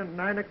Station at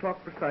 9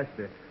 o'clock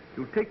precisely.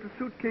 You'll take the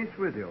suitcase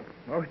with you.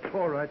 Oh, it's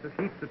all right. There's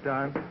heaps of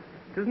time.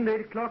 It isn't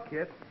 8 o'clock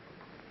yet.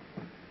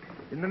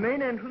 In the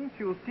main entrance,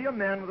 you'll see a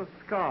man with a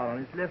scar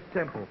on his left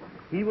temple.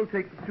 He will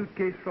take the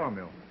suitcase from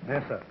you.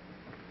 Yes, sir.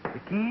 The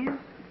keys?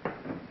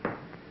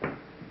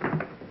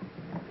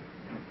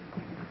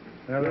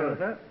 Hello,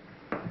 sir.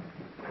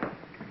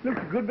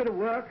 Looks a good bit of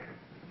work.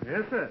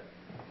 Yes, sir.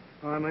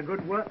 I'm a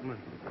good workman.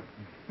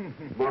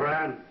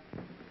 Moran,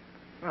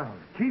 Oh,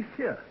 Chief's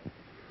here.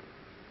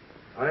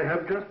 I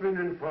have just been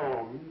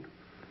informed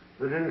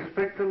that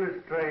Inspector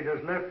Lestrade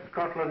has left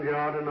Scotland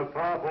Yard in a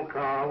powerful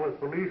car with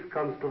police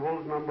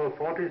constables number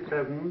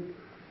 47,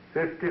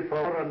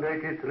 54 and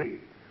 83,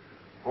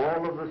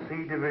 all of the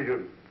C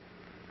Division.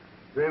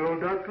 They will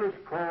doubtless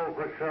call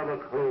for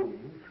Sherlock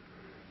Holmes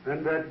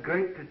and that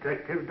great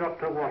detective,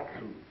 Dr.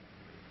 Watson.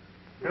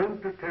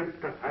 Don't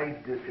attempt to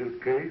hide the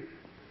suitcase.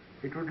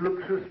 It would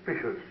look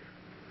suspicious.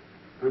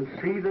 And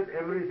see that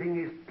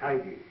everything is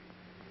tidy.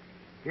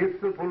 If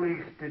the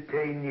police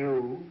detain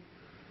you,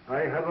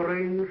 I have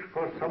arranged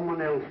for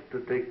someone else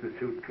to take the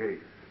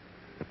suitcase.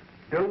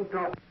 Don't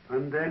talk,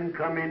 and then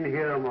come in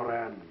here,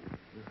 Moran.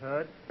 You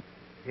heard?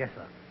 Yes,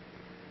 sir.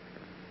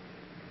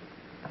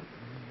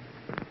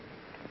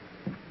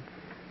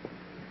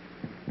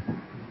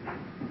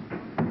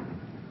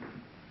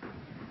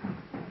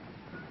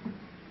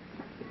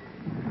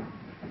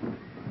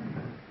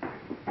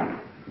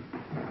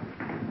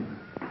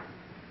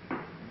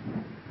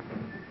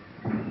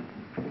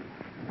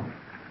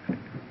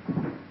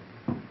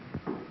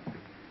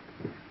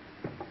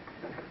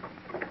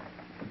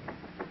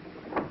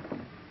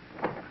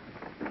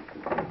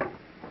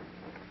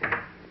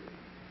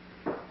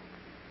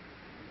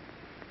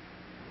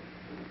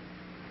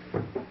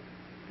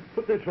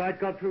 Put this right,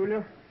 Godfrey, will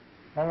you?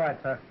 All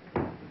right, sir.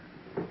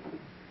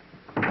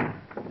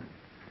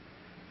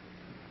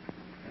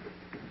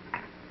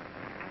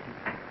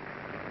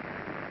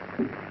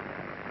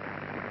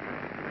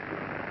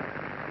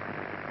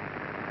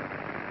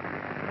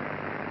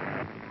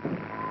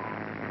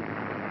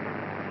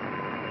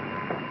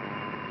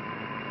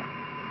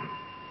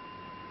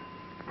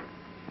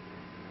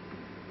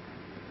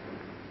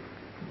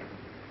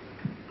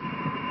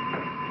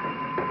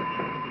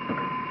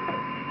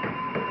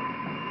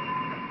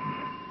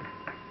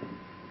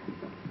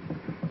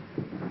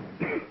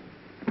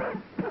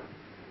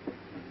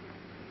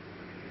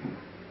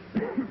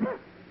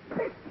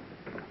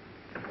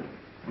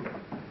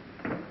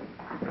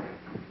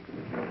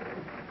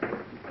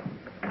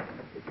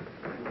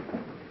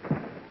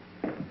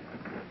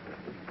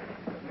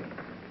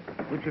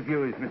 Which of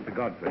you is Mr.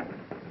 Godfrey?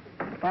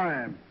 I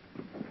am.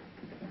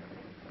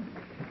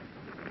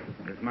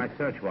 There's my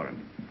search warrant.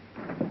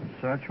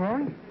 Search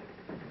warrant?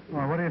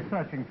 Well, what are you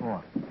searching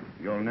for?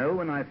 You'll know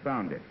when I've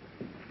found it.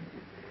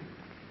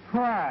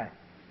 Why?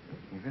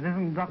 If it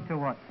isn't Dr.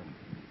 Watson.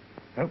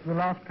 Hope the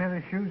last pair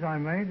of shoes I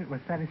made it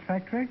was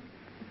satisfactory.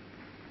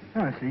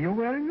 Oh, I see you're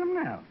wearing them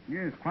now.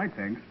 Yes, quite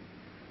thanks.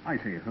 I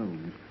say,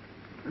 Holmes,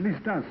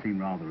 this does seem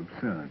rather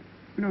absurd.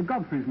 You know,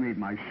 Godfrey's made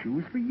my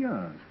shoes for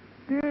years.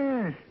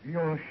 Yes,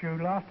 your shoe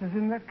last is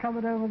in that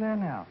cupboard over there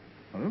now.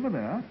 Over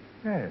there?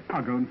 Yes.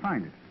 I'll go and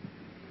find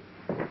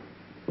it.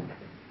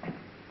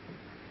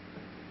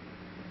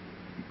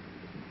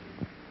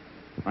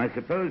 I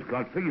suppose,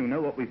 Godfrey, you know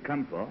what we've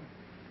come for.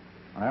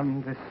 I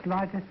haven't the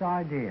slightest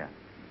idea.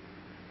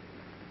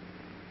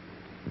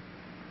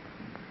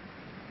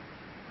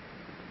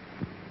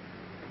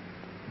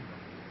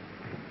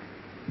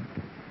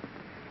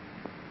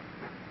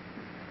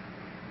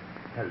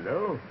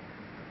 Hello.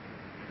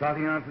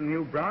 Starting out a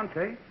new branch,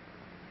 eh?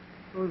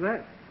 Oh,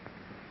 that?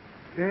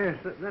 Yes,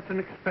 that's an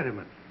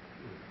experiment.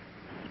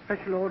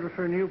 Special order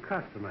for a new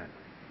customer.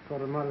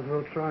 Thought I might as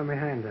well try my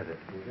hand at it.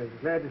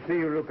 Glad to see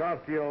you look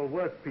after your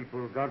work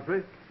people,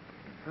 Godfrey.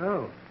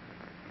 Oh.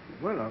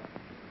 Well,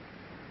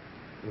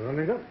 we've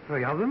only got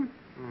 3 of them.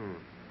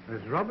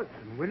 There's Roberts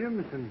and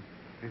Williams and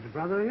his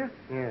brother here.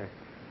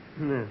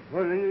 Yeah.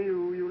 Well,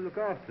 you look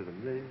after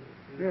them.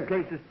 The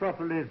place is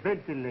properly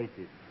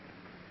ventilated.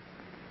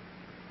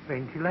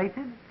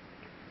 Ventilated?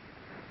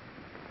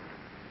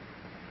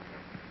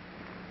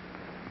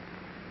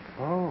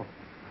 Oh,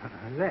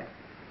 that.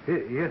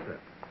 Yes, sir.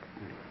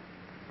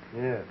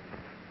 Yeah.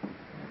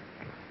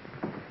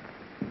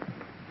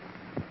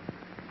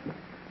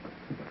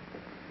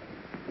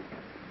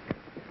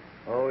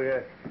 Oh,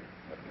 yes.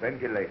 A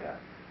ventilator.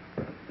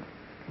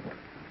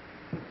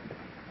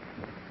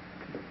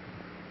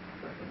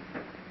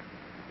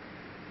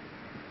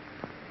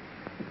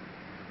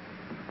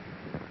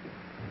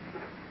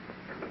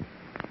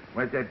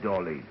 Where's that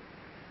door lead?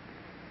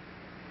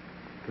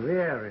 To the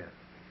area.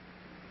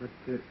 But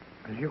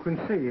as you can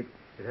see, it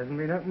hasn't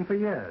been opened for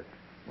years.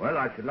 Well,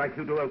 I should like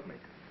you to open it.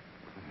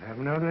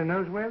 Heaven only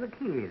knows where the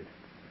key is.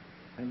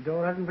 That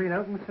door hasn't been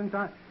opened since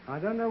I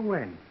don't know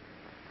when.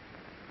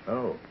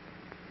 Oh.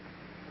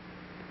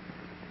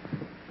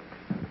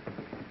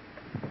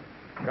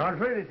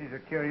 Godfrey, this is a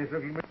curious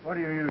looking... What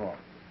do you use for?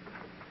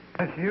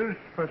 It's used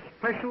for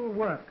special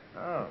work.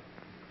 Oh.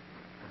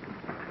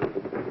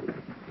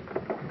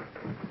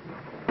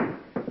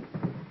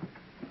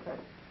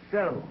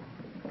 So,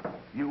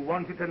 you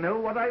wanted to know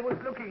what I was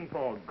looking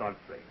for,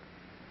 Godfrey.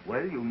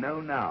 Well, you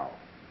know now.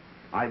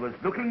 I was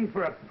looking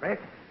for a press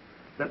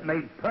that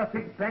made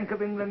perfect Bank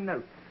of England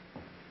notes.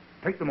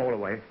 Take them all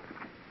away.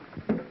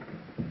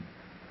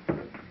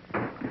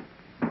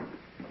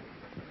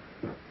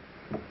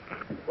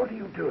 What are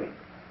you doing?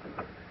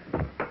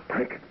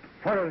 Quick,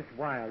 follow this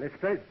wire. Let's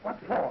straight. What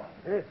for?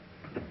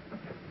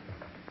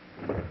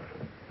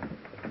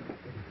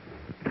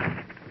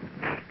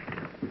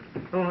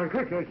 Oh,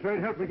 quick, let's straight.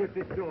 Help me get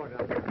this door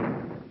down.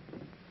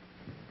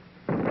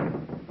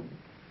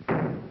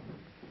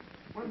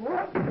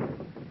 What?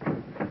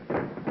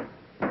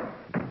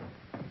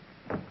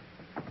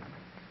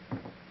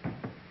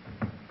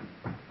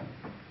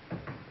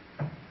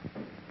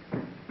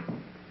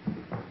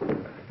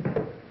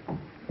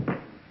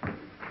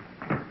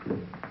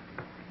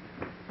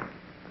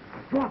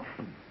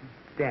 Watson.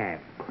 Damn.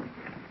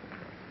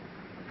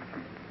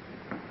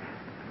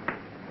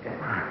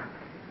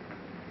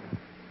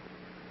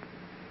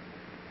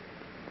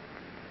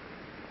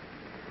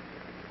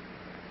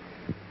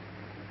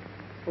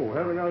 Oh,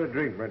 have another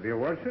drink, my dear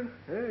Watson.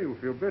 Yeah, you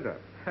feel better.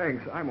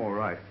 Thanks, I'm all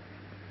right.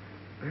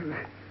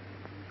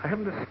 I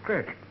haven't a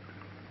scratch.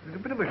 There's a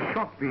bit of a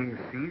shock being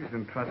seized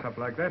and trussed up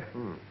like that.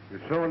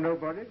 You saw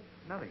nobody?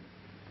 Nothing.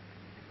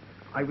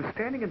 I was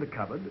standing in the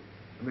cupboard,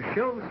 and the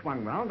shelves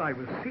swung round. I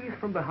was seized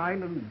from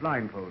behind and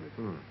blindfolded.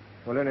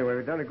 Well, anyway,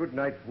 we've done a good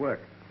night's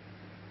work.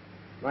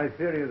 My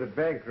theory of the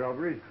bank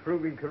robbery is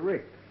proving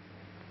correct.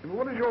 And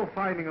what has your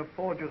finding a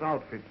forger's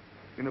outfit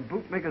in a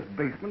bootmaker's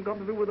basement got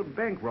to do with a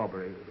bank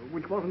robbery,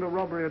 which wasn't a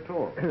robbery at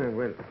all?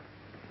 Well,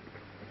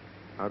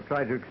 I'll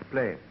try to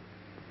explain.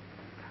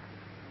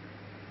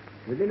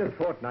 Within a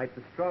fortnight,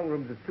 the strong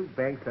rooms of two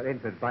banks are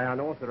entered by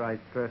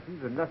unauthorized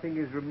persons and nothing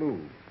is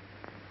removed.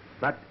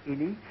 But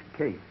in each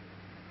case,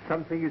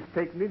 something is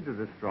taken into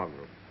the strong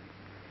room.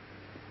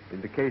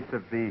 In the case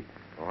of the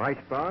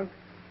Reichsbank,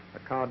 a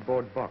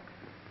cardboard box.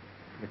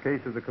 In the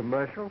case of the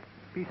commercial,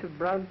 a piece of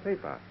brown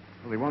paper.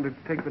 Well, they wanted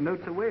to take the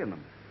notes away in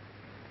them.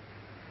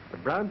 The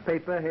brown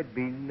paper had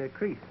been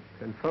creased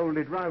and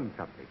folded round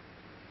something.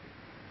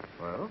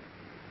 Well?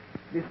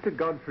 Mr.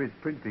 Godfrey's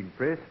printing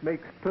press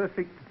makes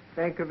perfect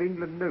Bank of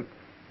England notes.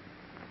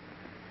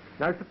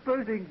 Now,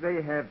 supposing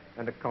they have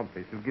an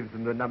accomplice who gives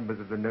them the numbers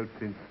of the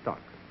notes in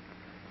stock.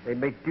 They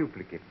make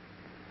duplicates.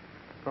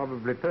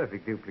 Probably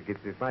perfect duplicates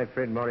if my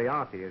friend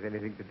Moriarty has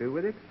anything to do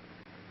with it.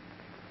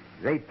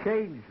 They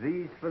change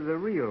these for the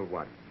real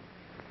ones.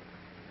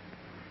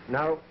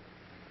 Now,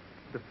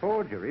 the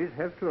forgeries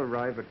have to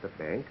arrive at the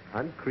bank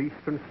uncreased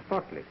and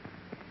spotless.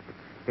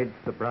 Hence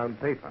the brown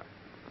paper.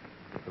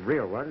 The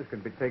real ones can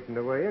be taken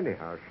away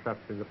anyhow,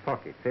 stuffed in the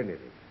pockets,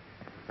 anything.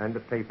 And the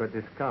paper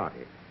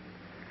discarded.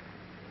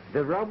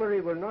 The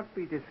robbery will not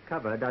be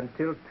discovered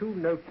until two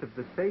notes of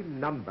the same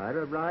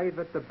number arrive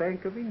at the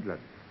Bank of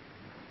England.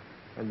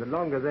 And the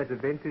longer that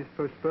event is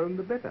postponed,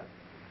 the better.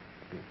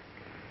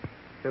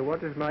 So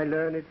what does my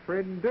learned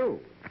friend do?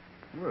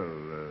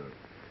 Well,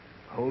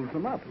 holds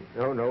them up.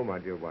 No, my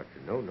dear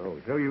Watson, no.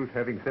 It's no use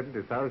having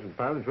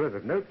 £70,000 worth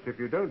of notes if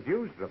you don't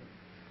use them.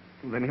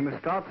 Well, then he must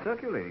start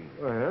circulating.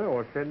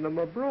 Or send them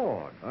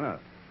abroad. Oh,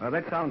 well,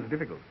 that sounds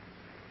difficult.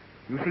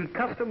 You see,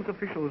 customs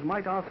officials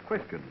might ask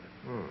questions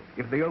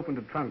if they opened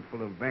a trunk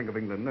full of Bank of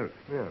England notes.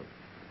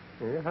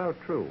 Yeah, how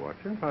true,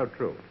 Watson, how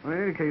true. Well,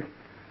 in any case,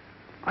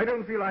 I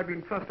don't feel I've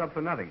been trussed up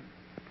for nothing.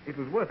 It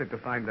was worth it to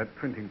find that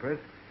printing press.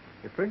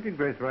 The printing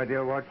press, my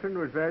dear Watson,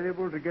 was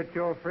valuable to get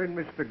your friend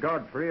Mr.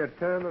 Godfrey a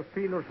term of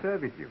penal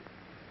servitude.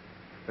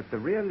 But the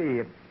really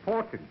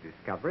important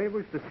discovery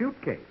was the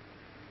suitcase.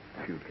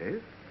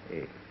 Suitcase?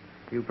 Yes.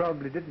 You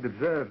probably didn't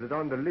observe that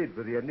on the lid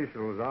were the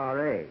initials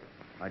R.A.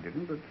 I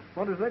didn't, but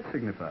what does that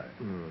signify?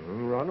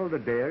 Ronald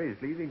Adair is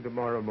leaving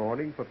tomorrow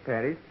morning for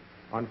Paris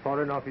on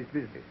Foreign Office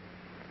business.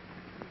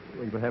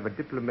 We will have a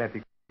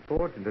diplomatic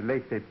report and a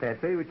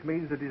laissez-passer, which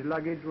means that his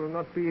luggage will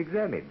not be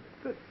examined.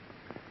 But,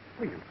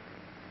 well,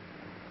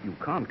 you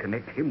can't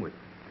connect him with...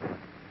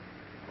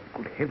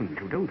 Good heavens,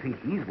 you don't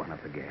think he's one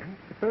of the gang?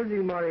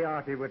 Supposing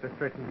Moriarty were to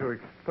threaten to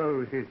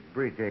expose his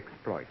bridge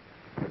exploits.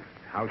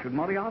 How should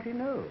Moriarty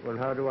know? Well,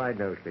 how do I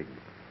know things?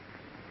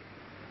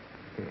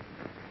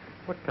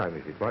 What time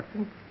is it,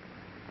 Watson?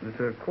 It's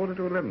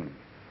 11:15.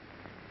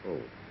 Oh.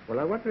 Well,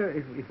 I wonder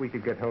if we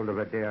could get hold of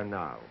Adair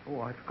now.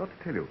 Oh, I forgot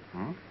to tell you.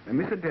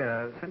 Miss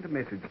Adair sent a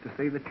message to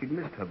say that she'd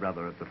missed her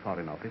brother at the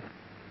Foreign Office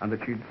and that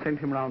she'd sent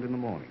him round in the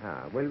morning.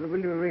 Well, will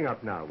you ring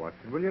up now,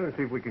 Watson, will you, and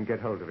see if we can get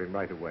hold of him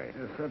right away?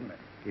 Yes, certainly.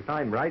 If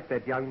I'm right,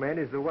 that young man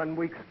is the one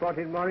weak spot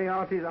in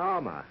Moriarty's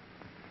armor.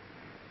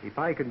 If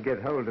I can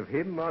get hold of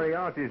him,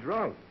 Moriarty's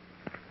wrong.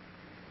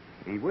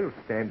 He will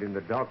stand in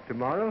the dock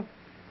tomorrow,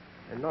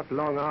 and not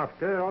long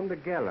after on the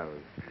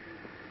gallows.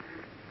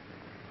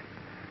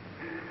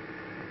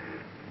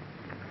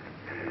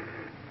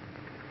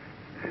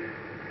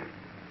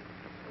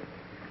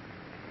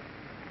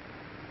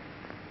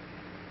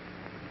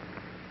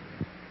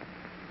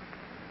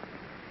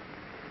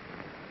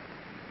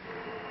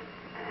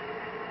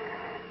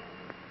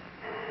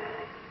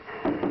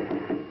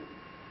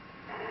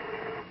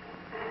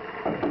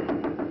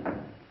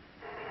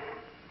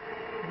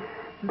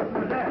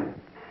 Who's there?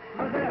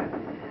 Who's there?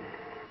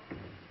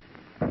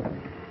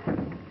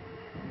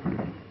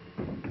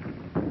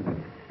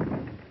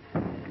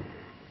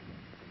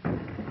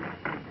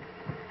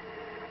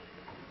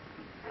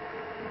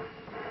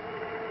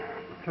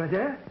 Right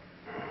there?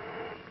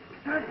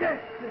 Right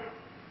there!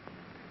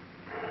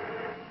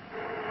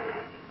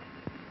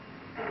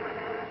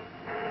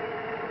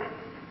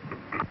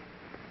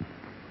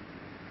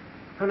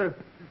 Hello.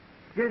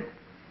 Yes.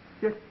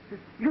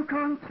 You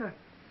can't, sir.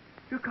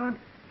 You can't.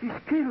 He's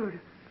killed.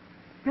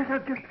 Yes,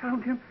 I've just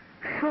found him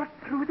shot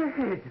through the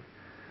head.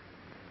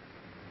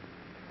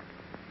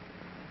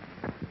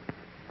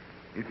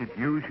 Is it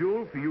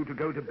usual for you to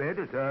go to bed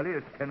as early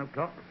as 10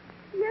 o'clock?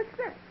 Yes,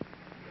 sir.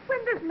 When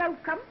there's no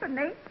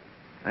company.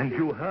 And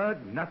you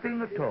heard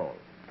nothing at all?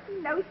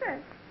 No, sir.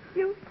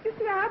 You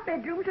see, our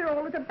bedrooms are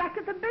all at the back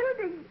of the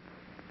building.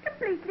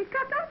 Completely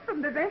cut off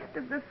from the rest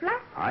of the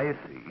flat. I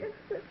see. Yes,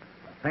 sir.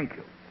 Thank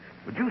you.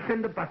 Would you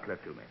send a butler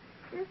to me?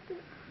 Yes, sir.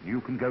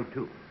 You can go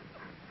too.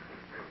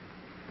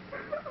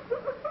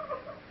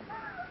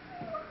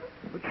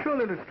 But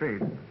surely,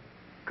 Lestrade,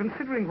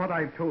 considering what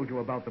I've told you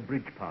about the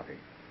bridge party,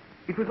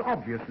 it was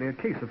obviously a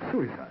case of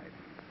suicide.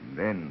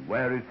 Then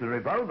where is the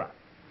revolver?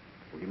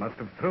 Well, he must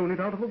have thrown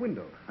it out of the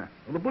window. Well,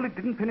 the bullet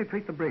didn't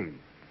penetrate the brain.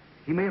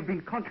 He may have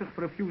been conscious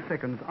for a few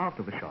seconds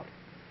after the shot.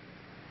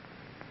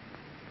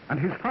 And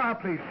his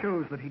fireplace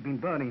shows that he'd been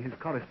burning his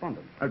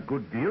correspondence. A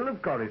good deal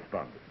of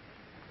correspondence.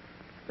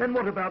 Then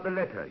what about the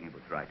letter he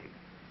was writing?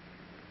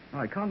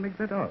 I can't make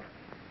that out.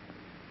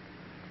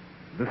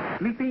 The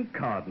sleeping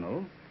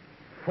Cardinal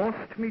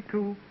forced me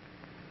to...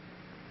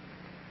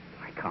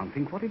 I can't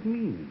think what it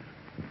means.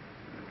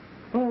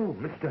 Oh,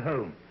 Mr.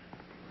 Holmes.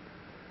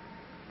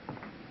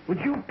 Would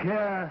you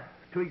care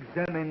to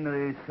examine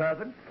the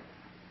servants?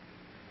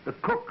 The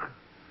cook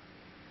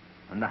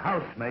and the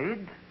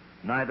housemaid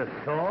neither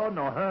saw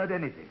nor heard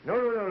anything. No,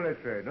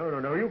 Lestrade.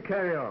 No. You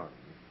carry on.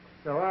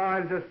 No,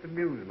 I'll just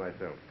amuse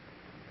myself.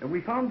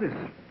 We found this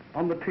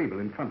on the table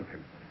in front of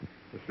him.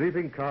 The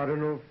sleeping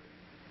Cardinal.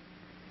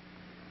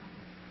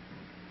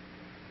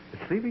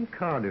 The sleeping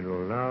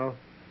Cardinal, now.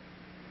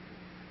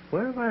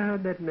 Where have I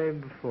heard that name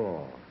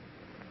before?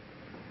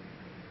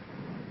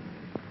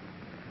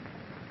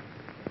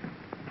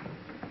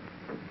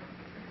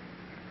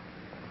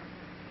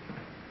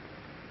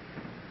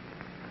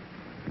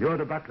 You're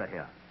the butler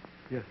here.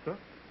 Yes, sir.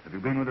 Have you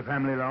been with the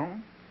family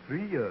long?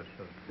 3 years,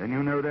 sir. Then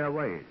you know their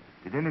ways.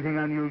 Did anything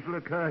unusual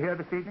occur here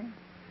this evening?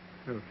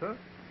 No, sir.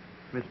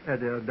 Miss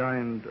Adair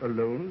dined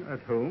alone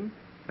at home,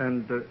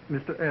 and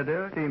Mr.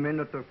 Adair came in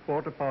at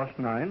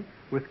 9:15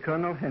 with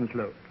Colonel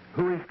Henslow.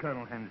 Who is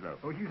Colonel Henslow?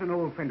 Oh, he's an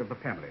old friend of the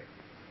family.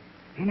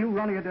 He knew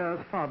Ronnie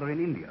Adair's father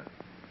in India.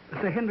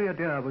 Sir Henry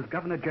Adair was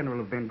Governor General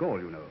of Bengal,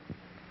 you know.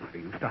 They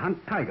used to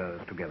hunt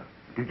tigers together.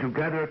 Did you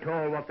gather at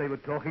all what they were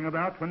talking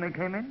about when they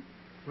came in?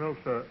 Well,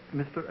 sir,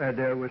 Mr.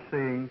 Adair was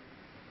saying,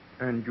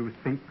 "And you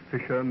think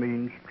Fisher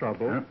means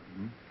trouble?"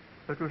 Mm-hmm.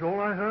 That was all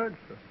I heard,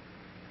 sir.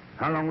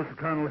 How long was the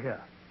Colonel here?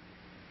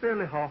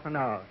 Barely half an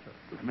hour, sir.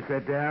 Was Miss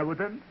Adair with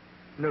him?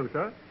 No,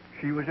 sir.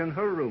 She was in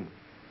her room.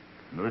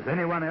 And was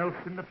anyone else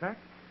in the flat?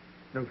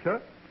 No,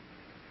 sir.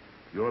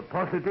 You're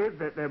positive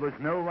that there was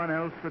no one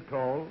else at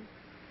all?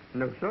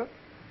 No, sir.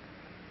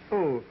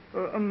 Oh,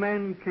 a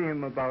man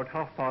came about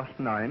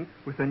 9:30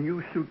 with a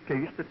new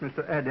suitcase that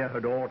Mr. Adair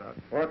had ordered.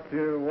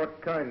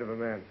 What kind of a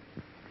man?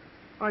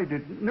 I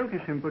didn't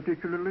notice him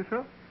particularly,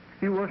 sir.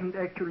 He wasn't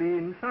actually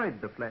inside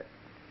the flat.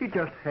 He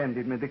just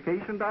handed me the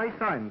case and I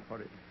signed for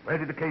it. Where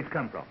did the case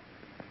come from?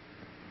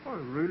 I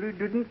really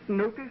didn't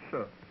notice,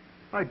 sir.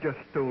 I just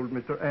told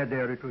Mr.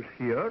 Adair it was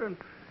here, and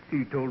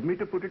he told me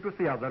to put it with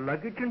the other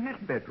luggage in his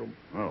bedroom.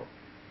 Oh.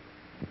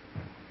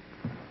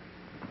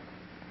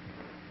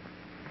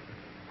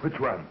 Which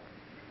one?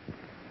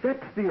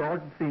 That's the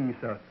odd thing,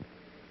 sir.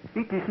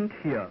 It isn't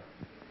here.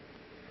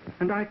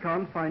 And I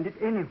can't find it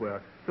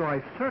anywhere, so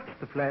I've searched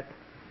the flat.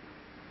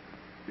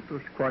 It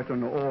was quite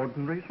an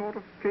ordinary sort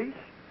of case.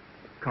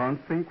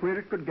 Can't think where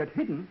it could get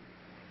hidden.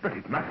 But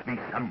it must be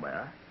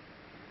somewhere.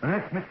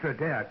 Unless Mr.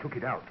 Adair took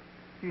it out.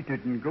 He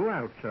didn't go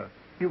out, sir.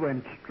 He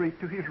went straight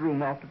to his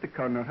room after the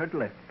Colonel had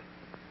left.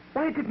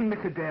 Why didn't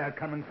Miss Adair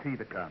come and see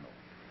the Colonel?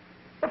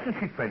 Wasn't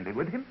she friendly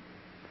with him?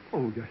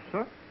 Oh, yes,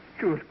 sir.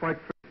 She was quite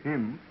friendly with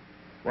him.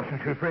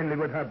 Wasn't she friendly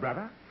with her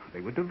brother? They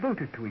were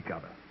devoted to each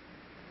other.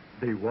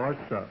 They was,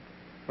 sir.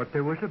 But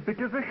there was a bit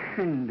of a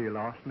shindy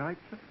last night,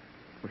 sir.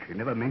 Well, she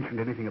never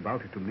mentioned anything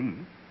about it to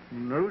me.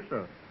 No,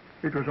 sir.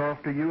 It was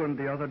after you and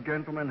the other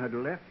gentleman had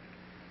left.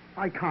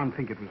 I can't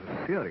think it was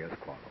a serious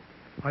quarrel.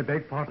 I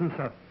beg pardon,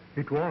 sir.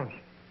 It was.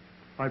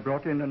 I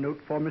brought in a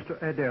note for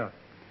Mr. Adair,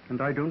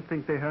 and I don't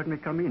think they heard me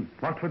come in.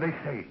 What were they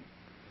saying?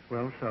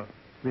 Well, sir,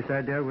 Miss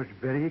Adair was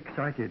very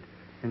excited,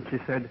 and she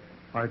said,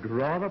 "I'd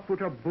rather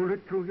put a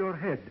bullet through your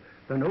head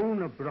than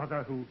own a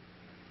brother who..."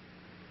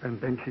 And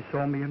then she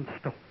saw me and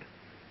stopped.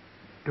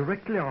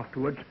 Directly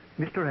afterwards,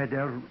 Mr.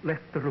 Adair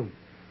left the room.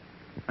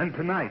 And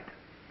tonight,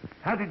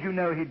 how did you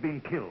know he'd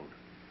been killed?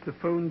 The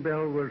phone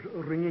bell was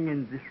ringing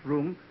in this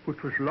room,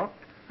 which was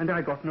locked, and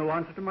I got no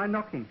answer to my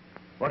knocking.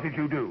 What did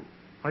you do?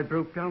 I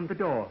broke down the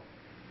door.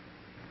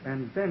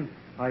 And then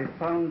I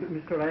found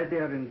Mr.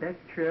 Adair in that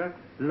chair,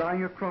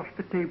 lying across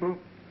the table,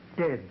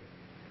 dead,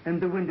 and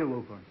the window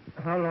open.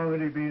 How long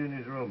had he been in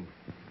his room?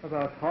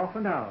 About half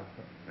an hour,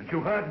 sir. And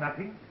you heard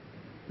nothing?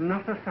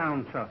 Not a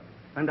sound, sir.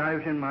 And I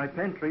was in my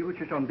pantry,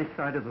 which is on this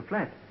side of the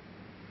flat.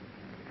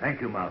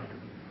 Thank you, Master.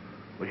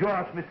 Would you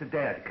ask Mr.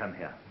 Dare to come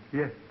here?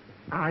 Yes.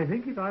 I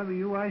think if I were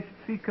you, I should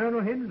see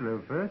Colonel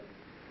Henslow first.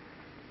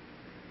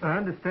 I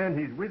understand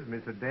he's with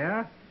Miss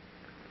Adair.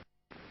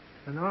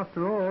 And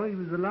after all, he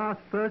was the last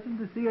person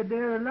to see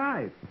Adair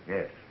alive.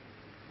 Yes.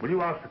 Will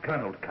you ask the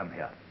Colonel to come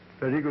here?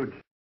 Very good.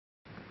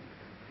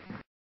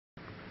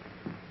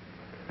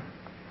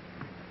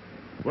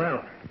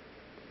 Well,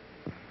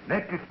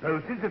 that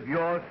disposes of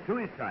your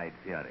suicide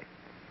theory.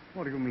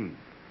 What do you mean?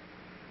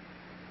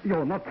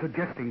 You're not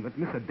suggesting that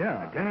Miss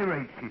Adair... At any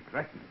rate, she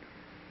threatened.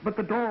 But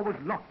the door was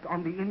locked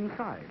on the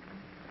inside.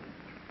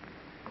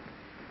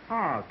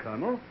 Ah,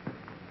 Colonel.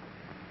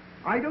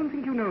 I don't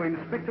think you know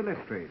Inspector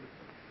Lestrade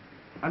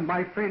and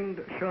my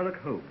friend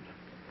Sherlock Holmes.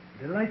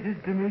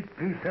 Delighted to meet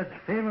two such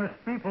famous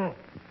people.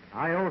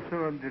 I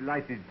also am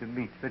delighted to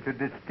meet such a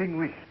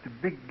distinguished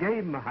big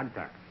game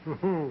hunter.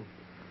 Oh,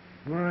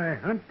 my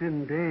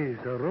hunting days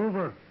are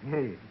over.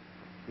 Yes,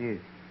 yes.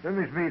 There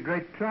must be a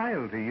great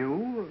trial to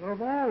you,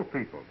 of all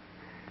people.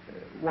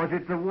 Was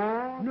it the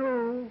war?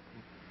 No,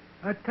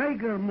 a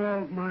tiger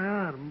mauled my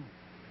arm.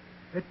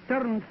 It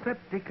turned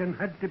septic and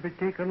had to be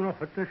taken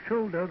off at the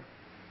shoulder.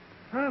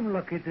 I'm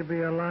lucky to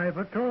be alive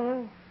at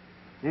all.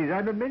 Yes,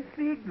 I'm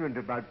immensely ignorant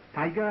about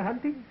tiger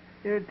hunting.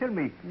 Tell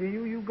me,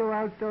 you go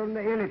out on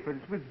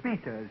elephants with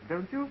beaters,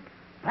 don't you?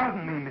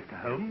 Pardon me, Mr.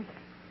 Holmes,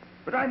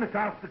 but I must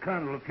ask the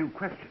Colonel a few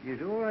questions.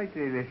 Yes, all right,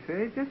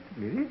 just a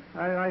minute.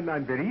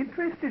 I'm very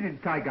interested in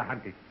tiger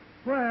hunting.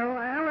 Well,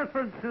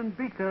 elephants and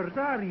beaters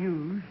are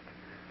used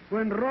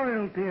when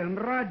royalty and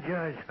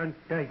rajas hunt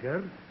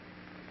tigers,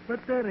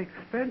 but they're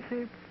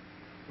expensive.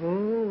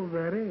 Oh,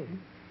 very.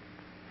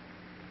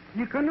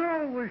 You can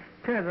always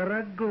tether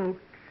a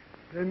goat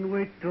and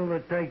wait till the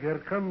tiger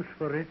comes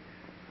for it.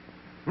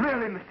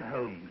 Really, Mr.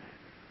 Holmes,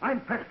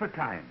 I'm pressed for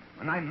time,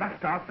 and I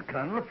must ask the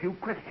Colonel a few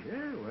questions.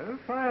 Yeah, well,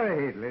 fire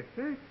ahead,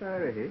 Lester.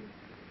 Fire ahead.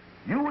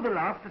 You were the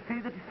last to see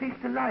the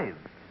deceased alive.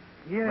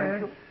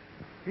 Yes,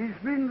 he's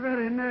been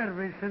very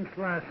nervous since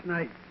last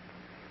night.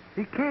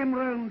 He came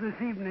round this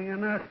evening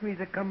and asked me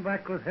to come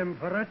back with him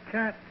for a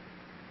chat.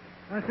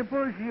 I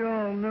suppose you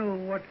all know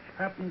what's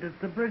happened at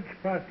the bridge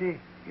party.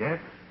 Yes?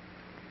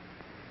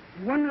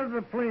 One of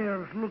the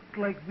players looked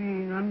like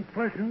being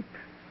unpleasant,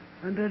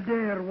 and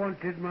Adair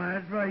wanted my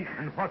advice.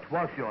 And what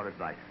was your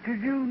advice? To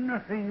do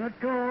nothing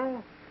at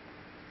all.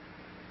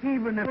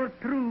 Even if it were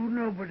true,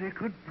 nobody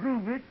could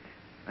prove it.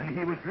 And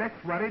he was less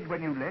worried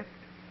when you left?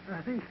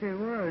 I think he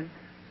was,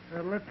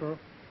 a little.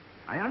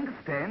 I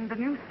understand the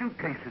new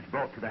suitcase was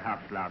brought to the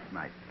house last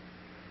night.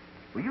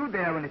 Were you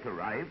there when it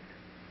arrived?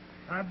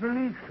 I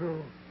believe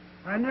so.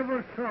 I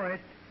never saw it,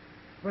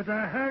 but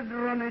I heard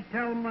Ronnie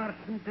tell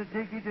Marson to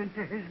take it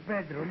into his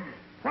bedroom.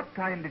 What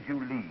time did you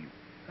leave?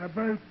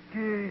 About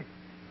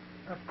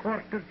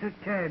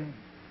 9:45.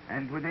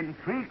 And within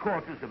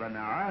 3/4 of an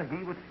hour,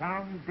 he was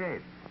found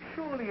dead.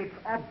 Surely it's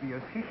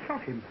obvious he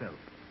shot himself.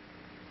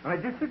 I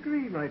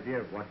disagree, my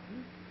dear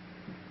Watson.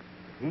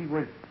 He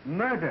was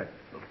murdered.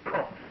 Of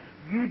course.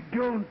 You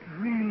don't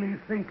really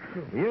think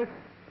so? Yes,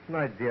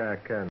 my dear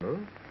Colonel.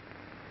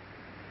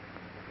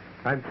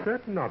 I'm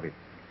certain of it.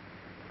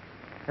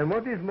 And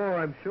what is more,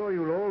 I'm sure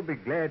you'll all be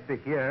glad to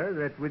hear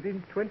that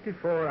within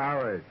 24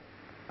 hours,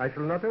 I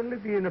shall not only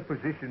be in a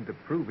position to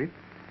prove it,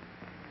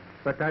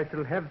 but I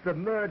shall have the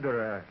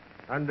murderer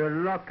under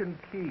lock and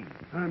key.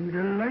 I'm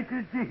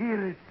delighted to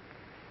hear it.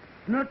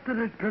 Not that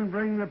it can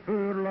bring the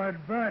poor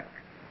lad back.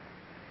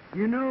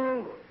 You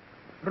know,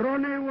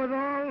 Ronnie, with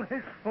all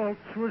his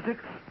faults, was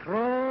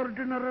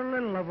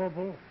extraordinarily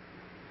lovable.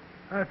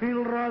 I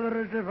feel rather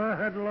as if I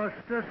had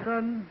lost a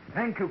son.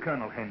 Thank you,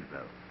 Colonel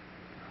Henslow.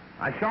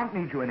 I shan't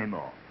need you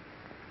anymore.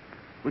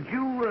 Would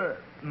you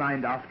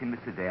mind asking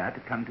Mr. Dare to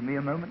come to me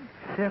a moment?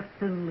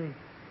 Certainly.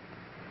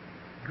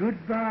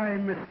 Goodbye,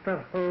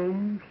 Mr.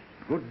 Holmes.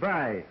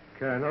 Goodbye,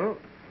 Colonel.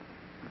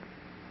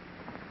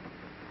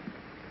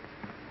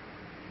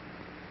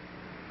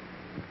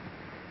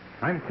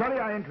 I'm sorry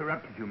I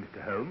interrupted you,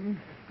 Mr. Holmes,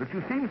 but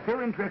you seem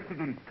so interested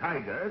in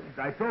tigers,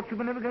 I thought you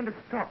were never going to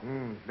stop.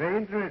 They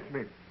interest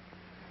me.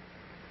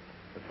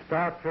 The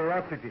stark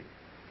ferocity,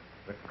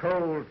 the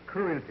cold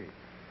cruelty.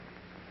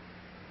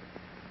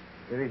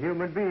 Very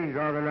human beings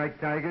rather like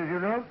tigers, you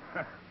know.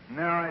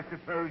 Now I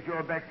suppose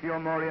you're back to your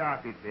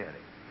Moriarty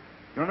theory.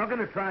 You're not going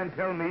to try and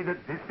tell me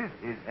that this is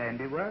his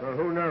handiwork? Well,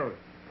 who knows?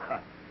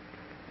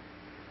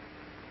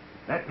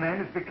 That man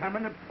has become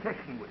an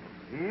obsession with him.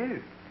 He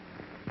is.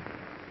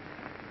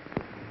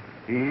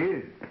 He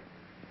is.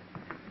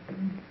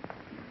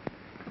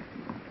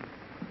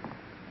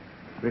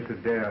 Mr.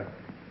 Dare,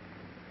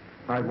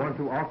 I want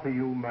to offer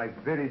you my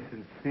very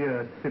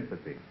sincere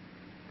sympathy.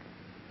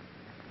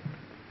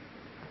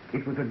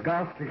 It was a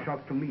ghastly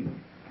shock to me.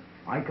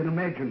 I can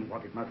imagine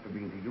what it must have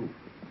been to you.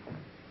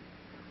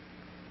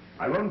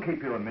 I won't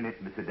keep you a minute,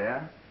 Mr.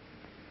 Dare.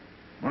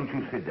 Won't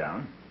you sit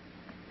down?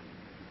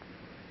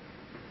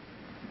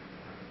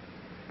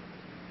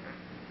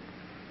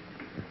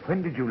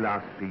 When did you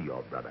last see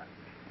your brother?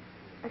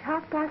 At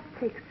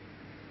 6:30.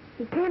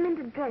 He came in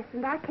to dress,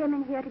 and I came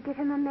in here to give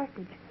him a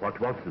message. What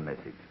was the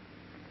message?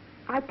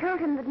 I told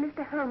him that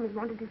Mr. Holmes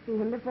wanted to see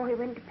him before he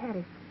went to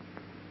Paris.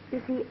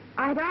 You see,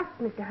 I'd asked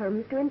Mr.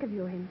 Holmes to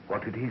interview him.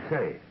 What did he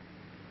say?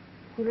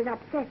 He was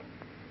upset.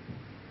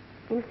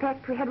 In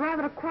fact, we had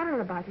rather a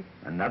quarrel about it.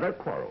 Another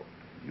quarrel?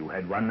 You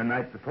had one the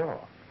night before.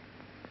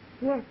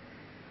 Yes,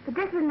 but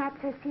this was not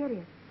so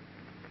serious.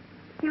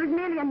 He was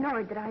merely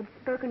annoyed that I had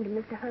spoken to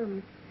Mr.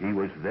 Holmes. He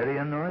was very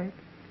annoyed?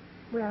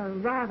 Well,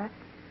 rather.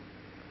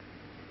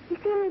 He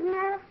seemed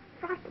more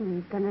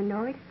frightened than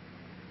annoyed.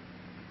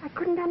 I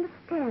couldn't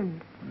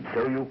understand. And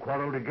so you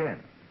quarreled again?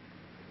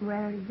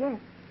 Well, yes.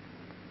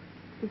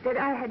 He said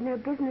I had no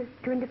business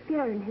to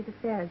interfere in his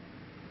affairs.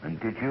 And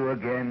did you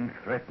again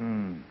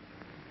threaten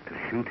to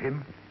shoot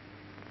him?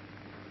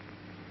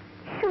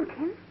 Shoot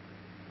him?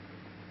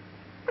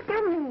 What do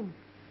you mean?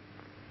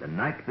 The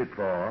night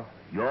before,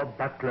 your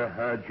butler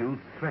heard you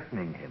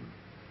threatening him.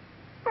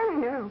 Oh,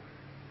 no.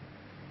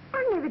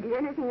 I never did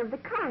anything of the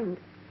kind.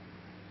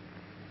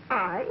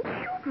 I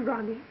shoot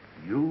Ronnie.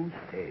 You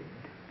said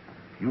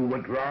you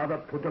would rather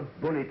put a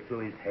bullet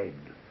through his head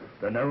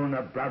than own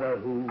a brother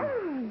who...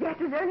 Oh, that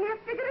was only a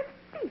figure of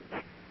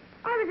speech.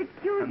 I was A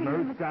accusing him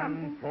of most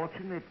something.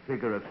 unfortunate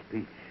figure of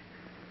speech,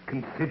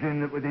 considering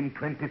that within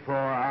 24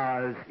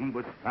 hours he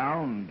was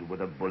found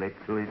with a bullet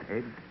through his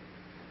head.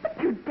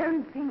 But you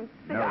don't think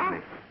that No, I...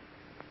 miss.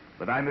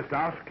 But I must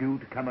ask you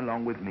to come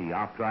along with me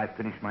after I've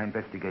finished my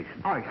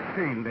investigation. I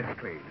say,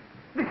 Lestrade,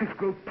 this is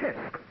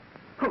grotesque.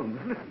 Holmes,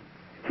 listen.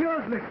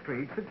 Here's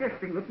Lestrade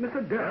suggesting that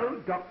Mr. Dare... No,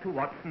 Dr.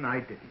 Watson, I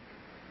didn't.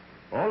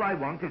 All I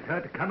want is her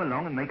to come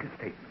along and make a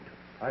statement.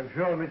 I'm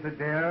sure Mr.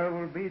 Dare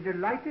will be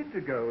delighted to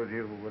go with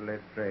you,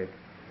 Lestrade.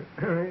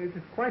 It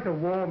is quite a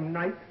warm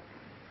night.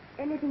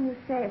 Anything you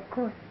say, of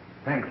course.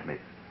 Thanks, miss.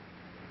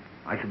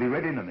 I shall be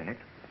ready in a minute.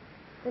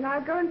 Then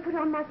I'll go and put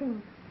on my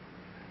things.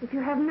 If you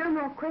have no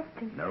more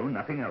questions. No,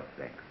 nothing else,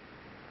 thanks.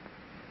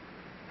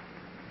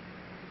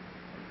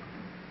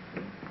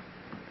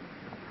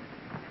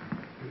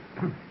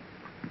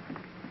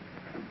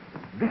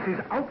 This is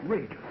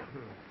outrageous.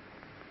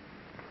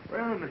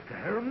 Well,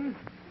 Mr. Holmes,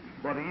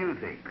 what do you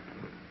think?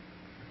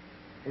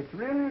 It's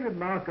really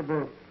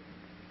remarkable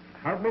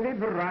how many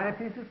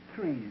varieties of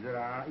trees there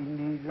are in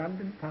these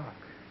London parks.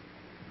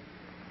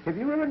 Have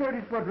you ever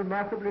noticed what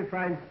remarkably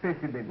fine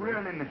specimens?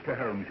 Really, Mr.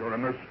 Holmes, you're a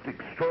most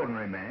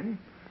extraordinary man.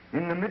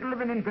 In the middle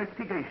of an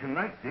investigation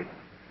like this,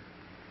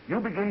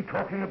 you begin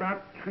talking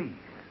about trees.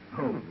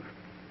 Holmes,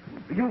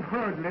 you've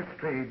heard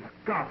Lestrade's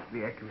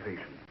ghastly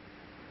accusation.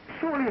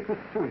 Surely it was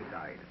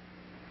suicide.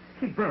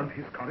 He burned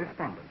his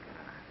correspondence.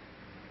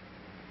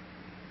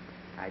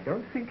 I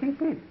don't think he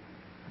did.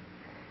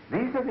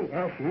 These are the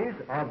ashes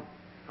of,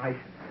 I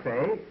should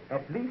say,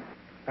 at least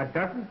a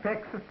dozen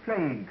packs of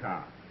playing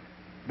cards.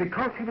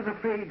 Because he was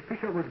afraid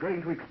Fisher was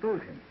going to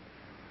expose him.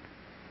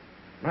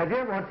 My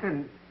dear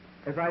Watson,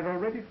 as I've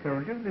already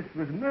told you, this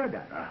was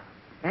murder.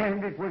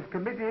 And it was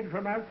committed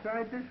from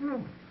outside this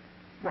room.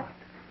 What?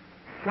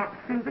 Shot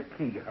through the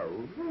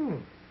keyhole?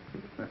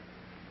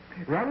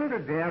 Ronald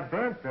Adair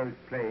burnt those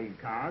playing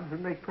cards,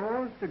 and they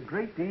caused a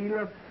great deal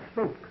of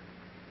smoke.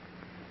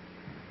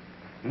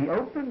 He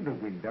opened the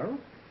window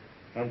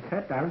and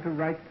sat down to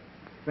write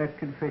that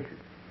confession.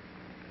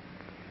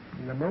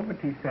 And the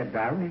moment he sat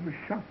down, he was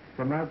shot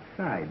from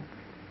outside.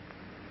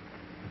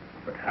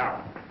 But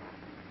how?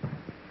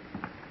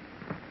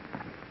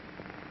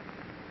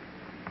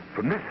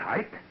 From this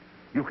height,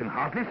 you can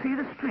hardly see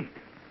the street.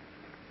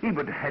 He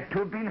would have had to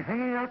have been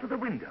hanging out of the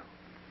window.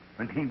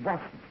 And he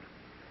wasn't.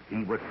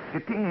 He was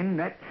sitting in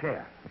that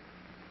chair.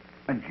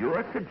 And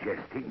you're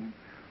suggesting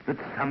that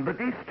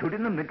somebody stood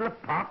in the middle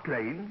of Park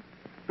Lane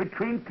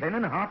between 10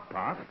 and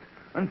 1/2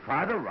 and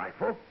fired a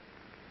rifle?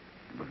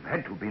 It would have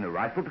had to have been a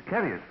rifle to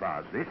carry as far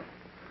as this.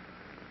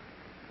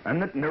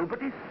 And that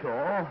nobody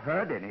saw or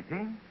heard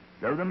anything,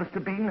 though there must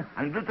have been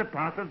hundreds of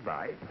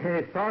passers-by.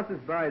 Yes,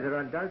 passers-by there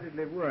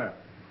undoubtedly were.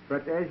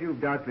 But as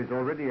you've doubtless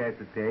already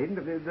ascertained,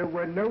 there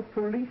were no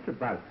police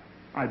about.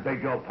 I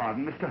beg your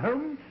pardon, Mr.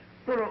 Holmes.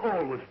 There are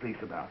always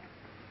police about.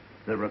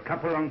 There were a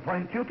couple on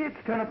point duty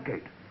at Turnip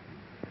Gate.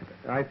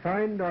 I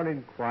find on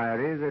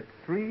inquiry that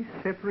 3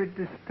 separate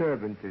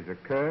disturbances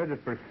occurred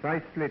at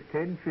precisely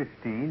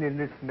 10:15 in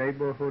this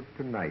neighborhood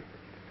tonight.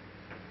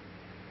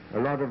 A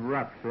lot of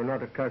roughs who are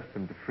not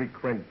accustomed to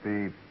frequent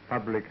the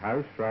public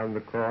house round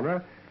the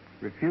corner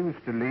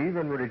refused to leave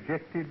and were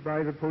ejected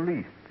by the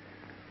police.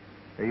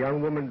 A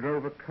young woman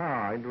drove a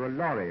car into a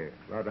lorry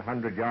about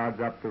 100 yards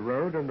up the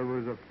road, and there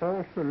was a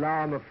false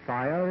alarm of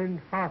fire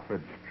in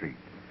Harford Street.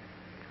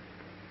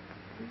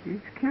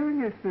 It's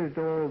curious that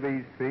all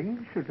these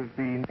things should have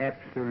been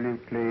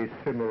absolutely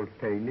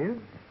simultaneous.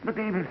 But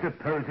even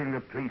supposing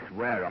the police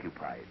were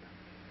occupied,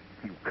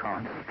 you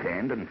can't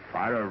stand and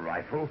fire a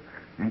rifle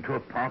into a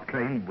Park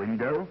Lane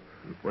window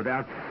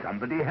without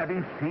somebody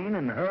having seen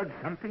and heard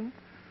something.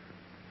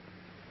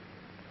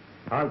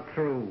 How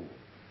true.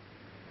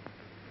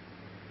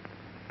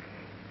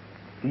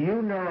 Do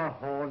you know a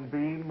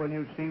hornbeam when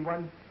you see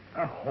one?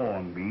 A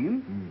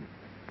hornbeam?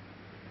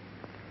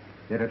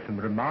 There are some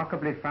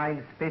remarkably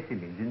fine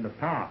specimens in the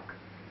park.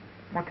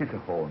 What is a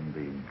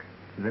hornbeam?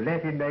 The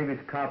Latin name is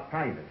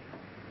carpinus.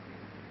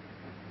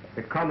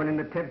 They're common in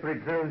the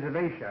temperate zones of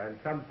Asia and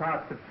some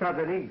parts of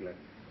southern England.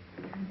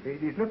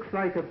 It looks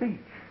like a beech,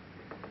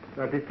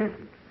 but it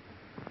isn't.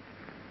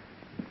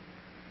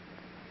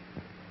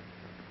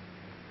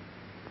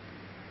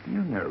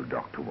 You know,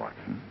 Dr.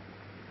 Watson,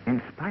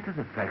 in spite of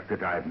the fact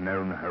that I've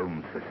known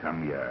Holmes for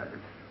some years,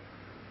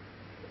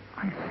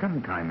 I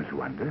sometimes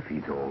wonder if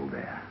he's all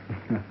there.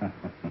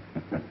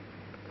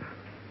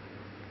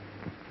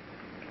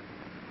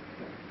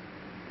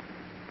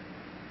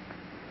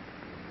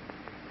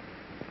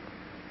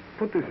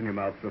 Put this in your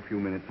mouth for a few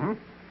minutes.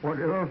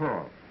 Whatever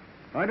for?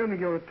 I don't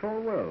think you're at all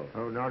well.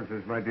 Oh,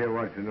 nonsense, my dear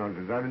Watson,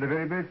 nonsense. I'm in the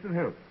very best of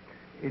health,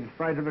 in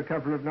spite of a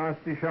couple of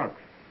nasty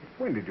shocks.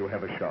 When did you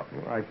have a shock?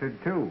 Well, I said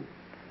two.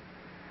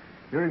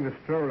 During the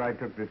stroll I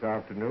took this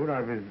afternoon,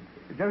 I was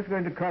just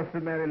going to cross the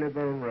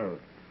Marylebone Road.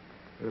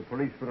 The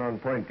policeman on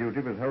point duty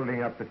was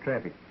holding up the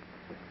traffic.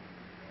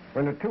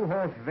 When a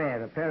two-horse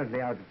van,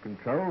 apparently out of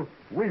control,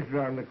 whizzed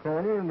round the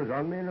corner and was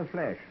on me in a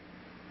flash.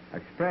 I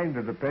sprang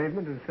to the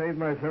pavement and saved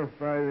myself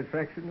by the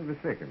fraction of a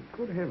second.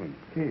 Good heavens.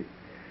 Yes.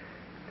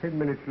 10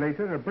 minutes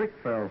later, a brick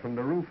fell from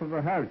the roof of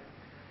a house.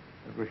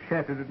 It was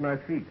shattered at my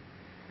feet.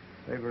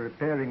 They were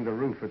repairing the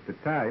roof at the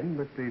time,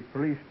 but the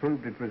police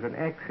proved it was an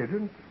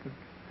accident.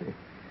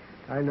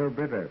 I know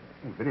better.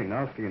 Oh, very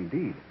nasty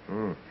indeed.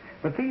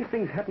 But these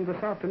things happened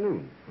this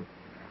afternoon.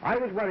 I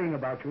was worrying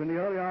about you in the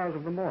early hours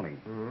of the morning.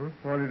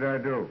 What did I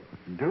do?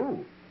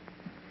 Do?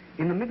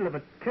 In the middle of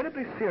a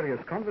terribly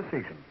serious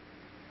conversation,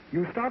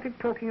 you started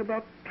talking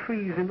about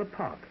trees in the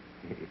park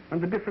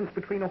and the difference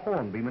between a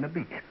hornbeam and a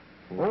beech,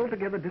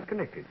 altogether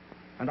disconnected.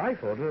 And I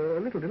thought a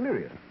little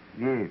delirious.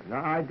 Yes,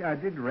 I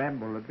did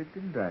ramble a bit,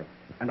 didn't I?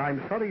 And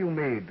I'm sorry you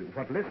made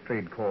what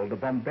Lestrade called a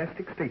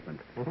bombastic statement.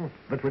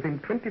 That within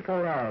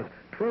 24 hours,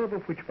 12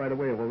 of which, by the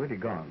way, are already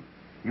gone,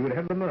 you would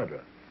have the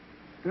murderer.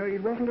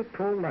 It wasn't at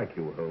all like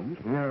you, Holmes.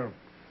 No,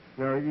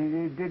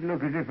 it did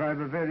look as if I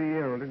were very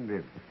ill, didn't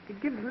it?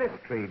 It gives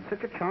Lestrade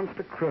such a chance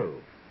to crow.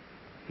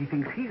 He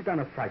thinks he's done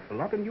a frightful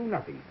lot and you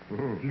nothing.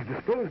 He's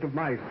disposed of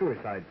my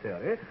suicide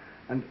theory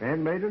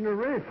and made an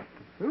arrest.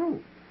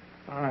 Who?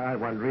 I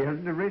wonder he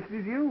hasn't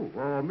arrested you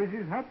or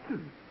Mrs.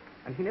 Hudson.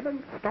 And he never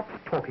stops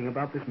talking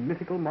about this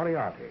mythical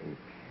Moriarty.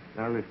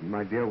 Now listen,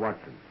 my dear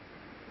Watson.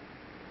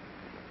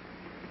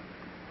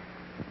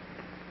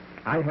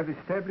 I have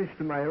established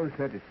to my own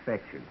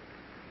satisfaction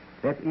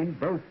that in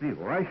both the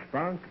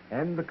Reichsbank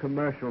and the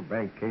commercial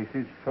bank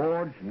cases,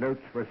 forged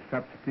notes were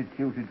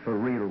substituted for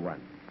real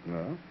ones.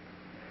 No?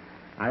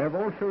 I have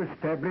also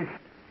established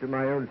to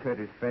my own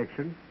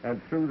satisfaction,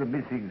 and through the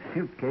missing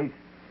suitcase,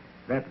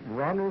 that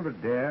Ronald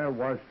Adair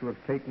was to have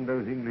taken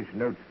those English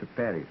notes to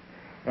Paris.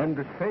 And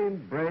the same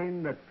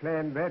brain that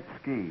planned that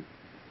scheme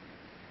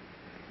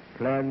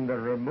planned the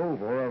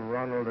removal of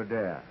Ronald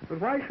Adair. But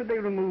why should they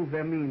remove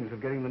their means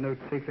of getting the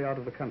notes safely out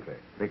of the country?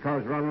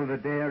 Because Ronald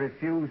Adair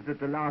refused at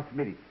the last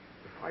minute.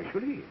 Why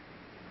should he?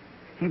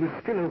 He was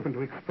still open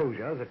to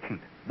exposure as a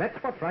cheat. That's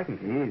what frightened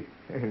him.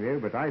 Yes,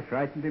 but I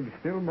frightened him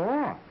still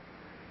more.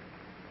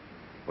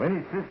 When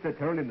his sister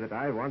told him that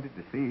I wanted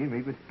to see him,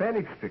 he was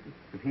panic-stricken.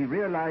 But he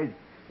realized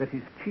that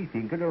his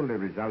cheating could only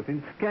result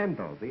in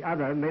scandal. The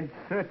other meant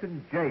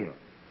certain jail.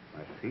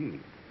 I see.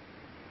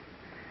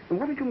 And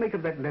what did you make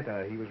of that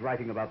letter he was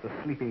writing about the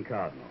sleeping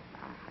Cardinal?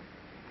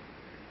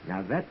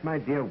 Now that, my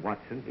dear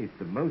Watson, is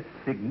the most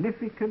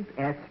significant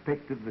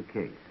aspect of the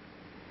case.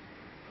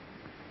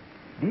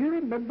 Do you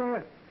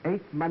remember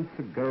 8 months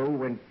ago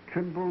when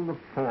Trimble the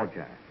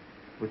forger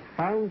was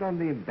found on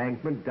the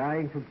embankment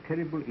dying from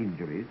terrible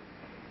injuries?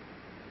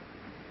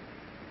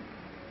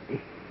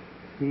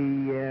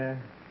 Yes?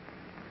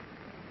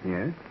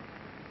 Yes?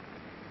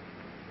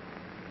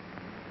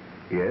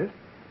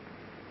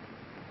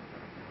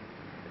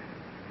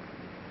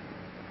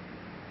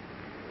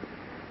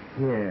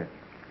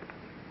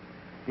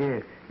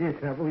 Yes.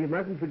 Now, we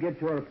mustn't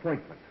forget your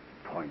appointment.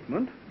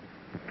 Appointment?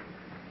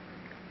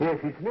 Yes,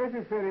 it's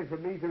necessary for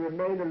me to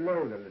remain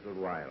alone a little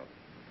while.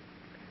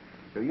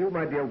 So you,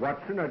 my dear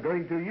Watson, are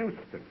going to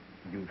Euston.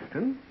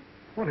 Euston?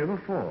 Whatever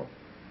for?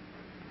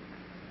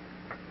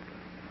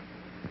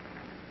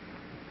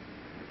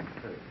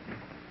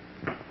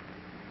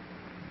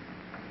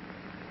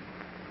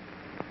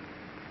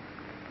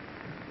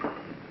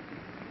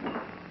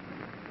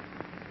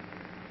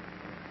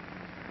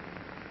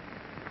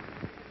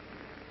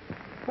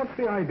 What's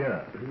the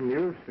idea?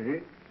 You see.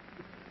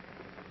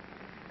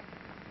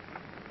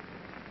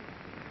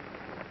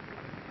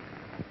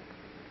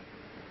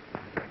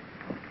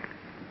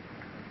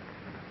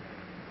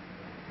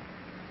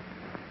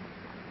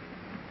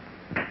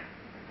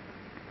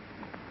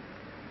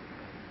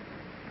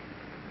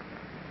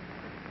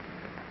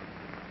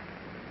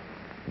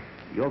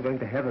 You're going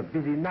to have a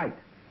busy night.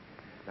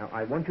 Now,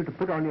 I want you to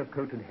put on your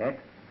coat and hat,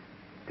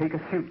 take a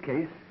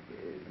suitcase,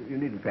 You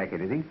needn't pack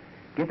anything.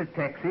 Get a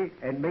taxi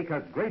and make a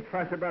great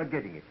fuss about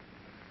getting it.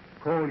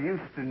 Call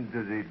Euston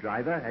to the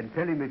driver and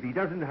tell him if he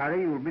doesn't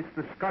hurry, you'll miss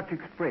the Scotch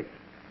Express.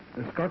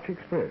 The Scotch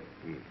Express?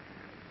 Yes.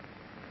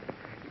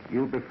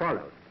 You'll be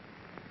followed.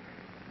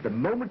 The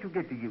moment you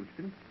get to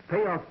Euston,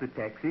 pay off the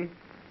taxi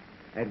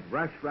and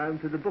rush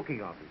round to the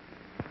booking office.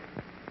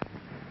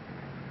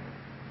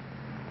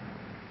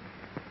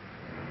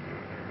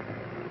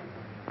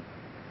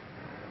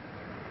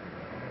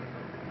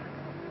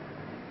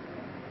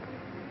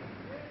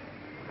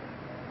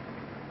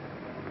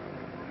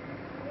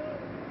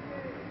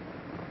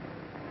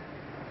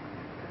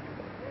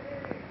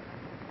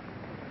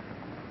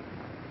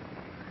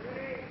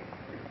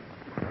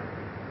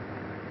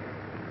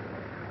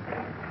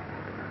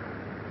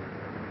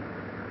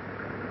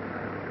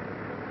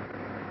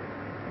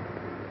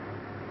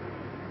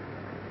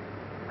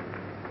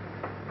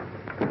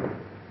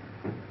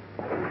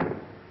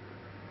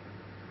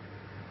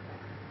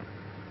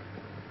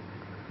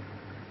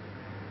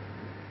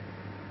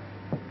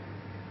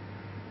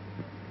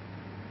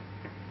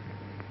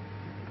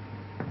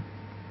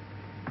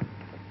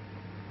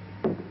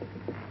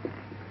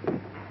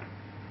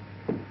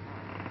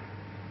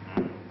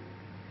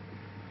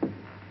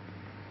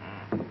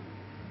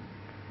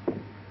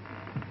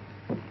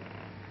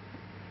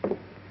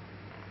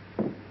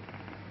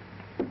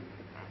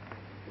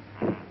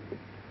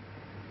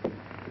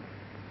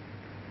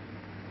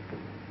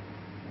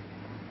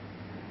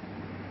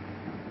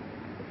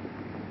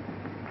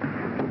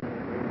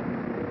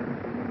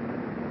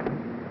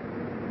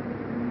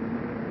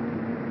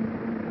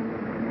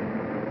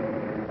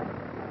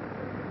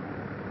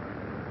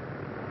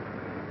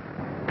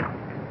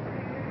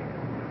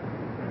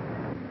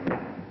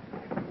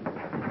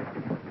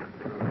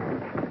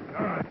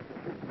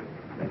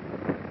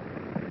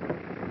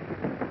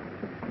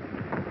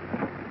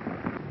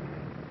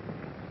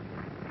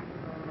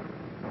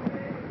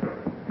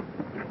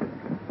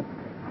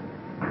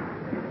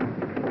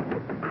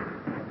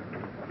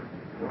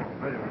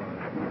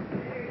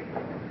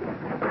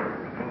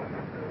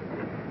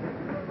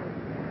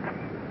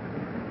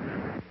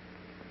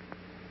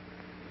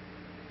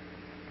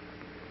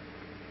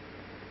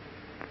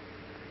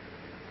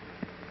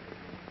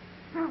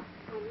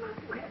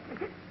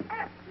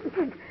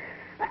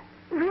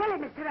 Really,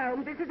 Mr.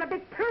 Holmes, this is a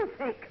bit too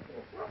thick.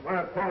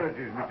 My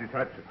apologies, Mrs.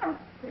 Hudson.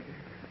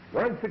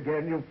 Once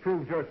again, you've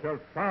proved yourself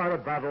far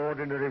above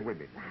ordinary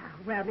women.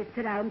 Well,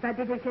 Mr. Holmes, I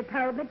did as you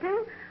told me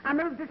to. I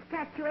moved the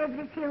statue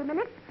every few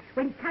minutes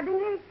when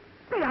suddenly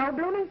the whole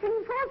blooming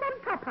thing falls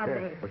on top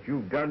of me. But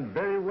you've done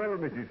very well,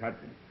 Mrs.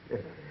 Hudson.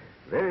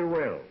 Very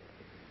well.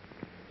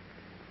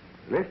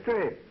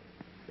 Lestrade,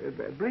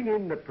 bring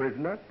in the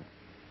prisoner.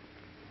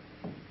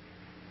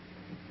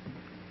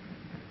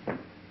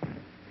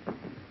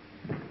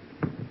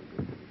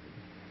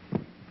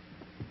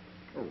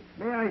 Oh,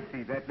 may I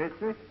see that,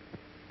 Lestrade?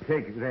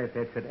 Take that.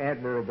 That's an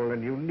admirable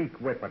and unique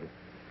weapon.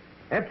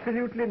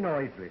 Absolutely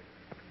noiseless,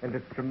 and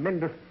of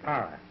tremendous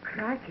power.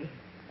 Crikey.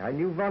 I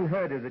knew Von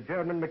Herder, the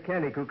German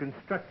mechanic who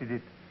constructed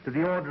it, to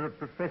the order of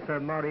Professor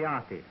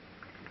Moriarty.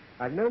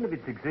 I've known of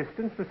its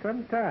existence for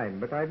some time,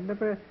 but I've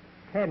never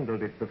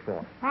handled it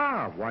before.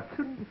 Ah,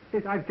 Watson,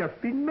 I've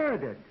just been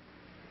murdered.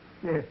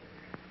 Yes.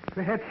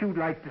 Perhaps you'd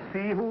like to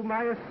see who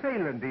my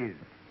assailant is.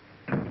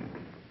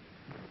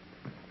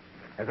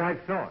 As I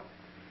thought.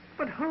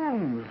 But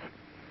Holmes,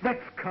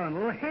 that's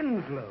Colonel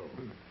Henslow.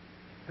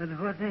 And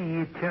what are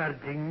you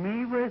charging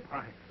me with?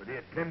 Why, for the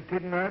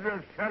attempted murder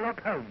of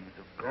Sherlock Holmes,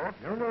 of course.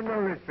 No,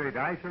 Lestrade.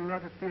 I shall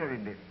not appear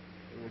in this.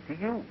 To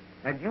you,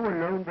 and you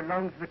alone,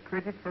 belongs the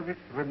credit for this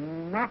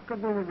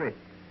remarkable arrest.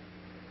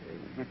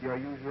 With your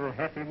usual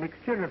happy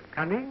mixture of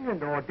cunning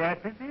and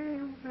audacity,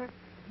 you've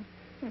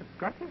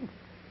got him.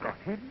 Got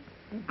him?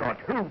 Got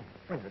who?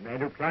 Well, the man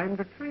who climbed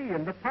the tree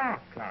in the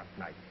park last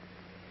night.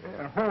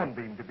 A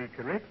hornbeam, to be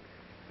correct,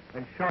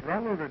 and shot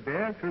Ronald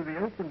Adair through the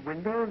open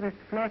window of this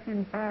flat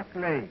in Park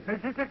Lane. Has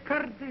it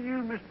occurred to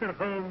you, Mr.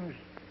 Holmes,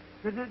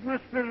 that it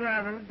must be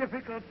rather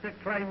difficult to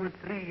climb a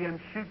tree and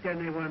shoot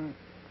anyone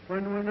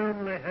when one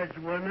only has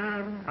one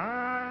arm?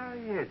 Ah,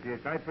 yes,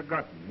 I'd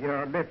forgotten.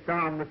 Your left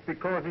arm must be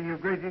causing you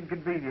great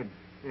inconvenience.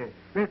 Yes.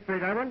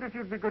 Lestrade, I wonder if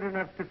you'd be good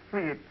enough to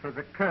free it for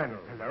the Colonel.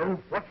 Hello?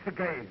 What's the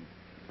game?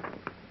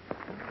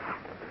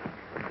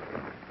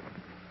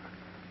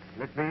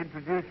 Let me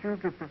introduce you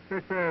to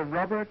Professor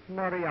Robert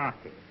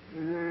Moriarty,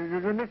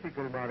 the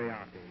mythical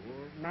Moriarty,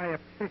 my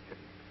obsession.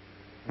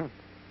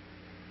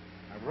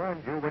 I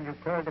warned you when you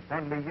called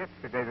upon me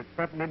yesterday that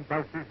sudden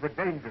impulses were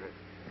dangerous.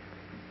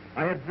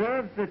 I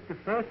observed that the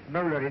first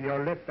molar in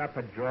your left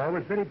upper jaw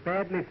was very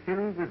badly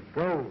filled with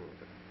gold.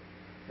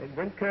 And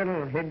when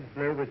Colonel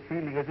Henslow was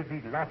feeling as if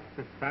he'd lost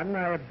the sun,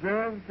 I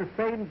observed the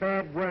same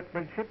bad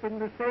workmanship in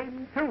the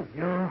same tooth.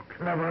 You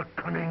clever,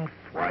 cunning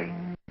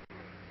swine.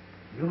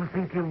 You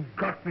think you've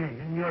got me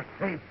and you're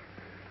safe.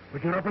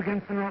 But you're up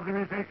against an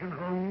organization,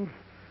 Holmes.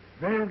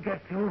 They'll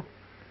get you.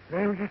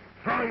 They'll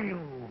destroy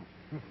you.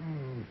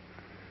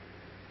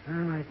 I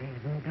might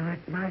even do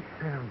it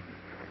myself.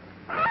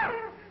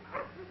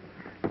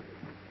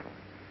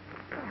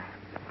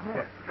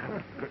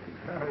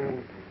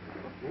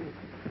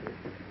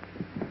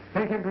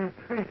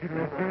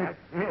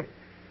 Yes.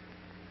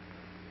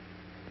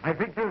 I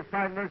think you'll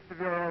find most of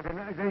your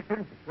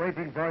organization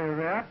waiting for you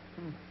there.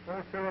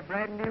 Also a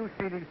brand new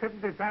ceding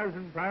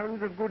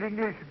 £70,000 of good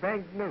English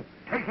banknotes.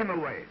 Take him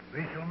away.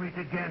 We shall meet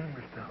again,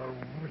 Mr.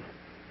 Holmes.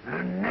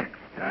 And next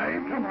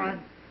time... Come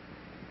on.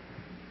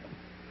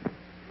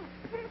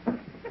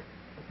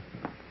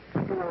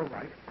 You're all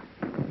right.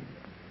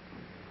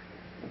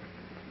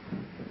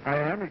 I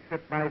am,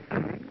 except my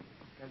feelings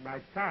and my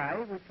tie,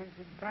 which is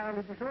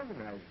entirely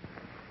disorganized.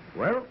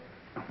 Well,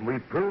 we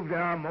proved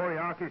our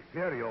Moriarty's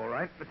theory all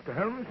right, Mr.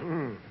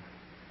 Holmes.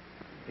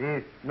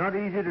 It's not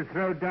easy to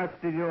throw dust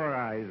in your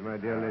eyes, my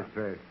dear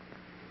Lestrade.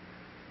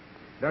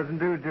 Doesn't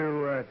do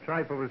to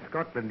trifle with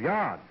Scotland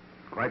Yard.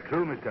 Quite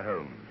true, Mr.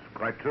 Holmes.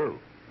 Quite true.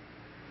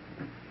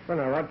 Well,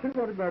 now, Watson,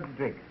 what about the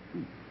drink?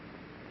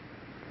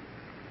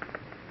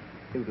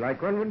 You'd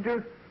like one, wouldn't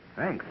you?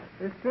 Thanks.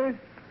 Lestrade?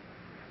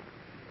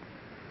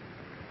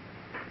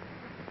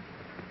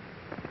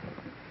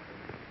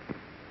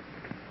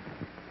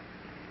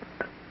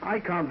 I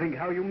can't think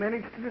how you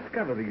managed to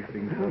discover these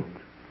things, Holmes.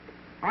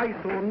 I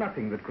saw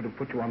nothing that could have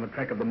put you on the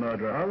track of the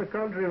murderer. On the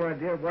contrary, my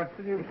dear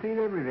Watson, you've seen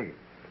everything.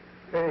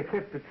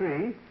 Except the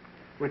tree,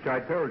 which I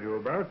told you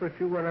about, but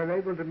you were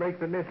unable to make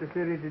the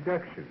necessary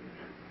deductions.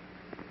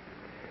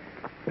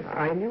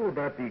 I knew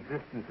about the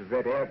existence of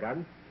that air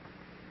gun.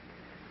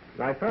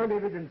 I found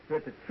evidence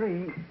that a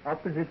tree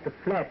opposite the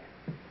flat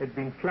had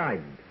been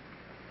climbed.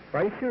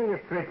 By issuing a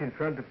threat in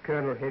front of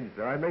Colonel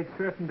Henslow, I made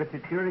certain that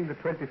during the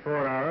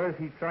 24 hours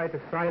he tried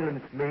to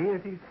silence me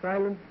as he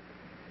silenced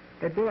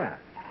Adair.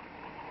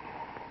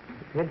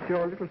 Hence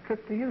your little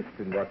trip to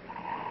Euston, Watson,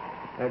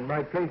 and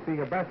my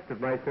placing a bust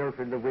of myself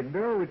in the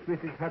window, which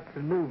Mrs.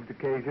 Hudson moved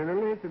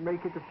occasionally to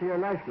make it appear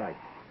lifelike.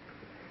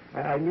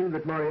 I knew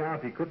that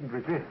Moriarty couldn't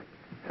resist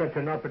such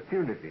an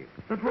opportunity.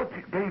 But what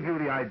gave you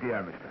the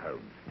idea, Mr.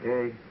 Holmes?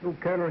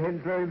 Colonel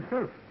Henslow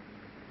himself.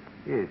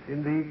 Yes,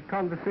 in the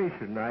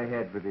conversation I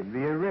had with him,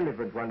 the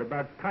irrelevant one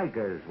about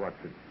tigers,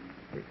 Watson.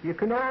 You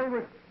can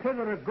always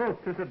tether a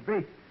goat as a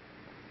bait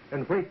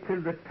and wait till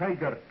the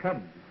tiger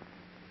comes.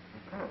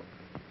 Oh.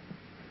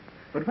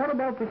 But what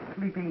about the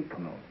sleeping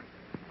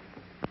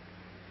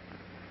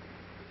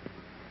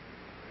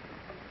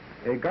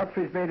note?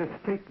 Godfrey's made a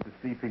stake to the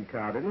sleeping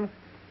Cardinal.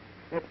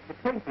 It's the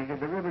painting in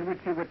the room in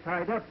which you were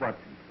tied up,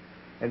 Watson,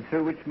 and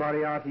through which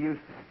Moriarty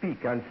used to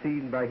speak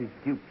unseen by his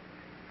dupes.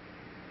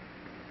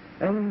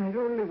 And I've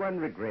only one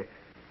regret,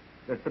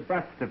 that the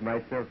bust of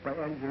myself by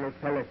Angelo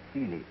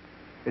Palazzini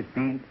has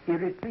been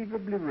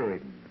irretrievably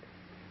ruined.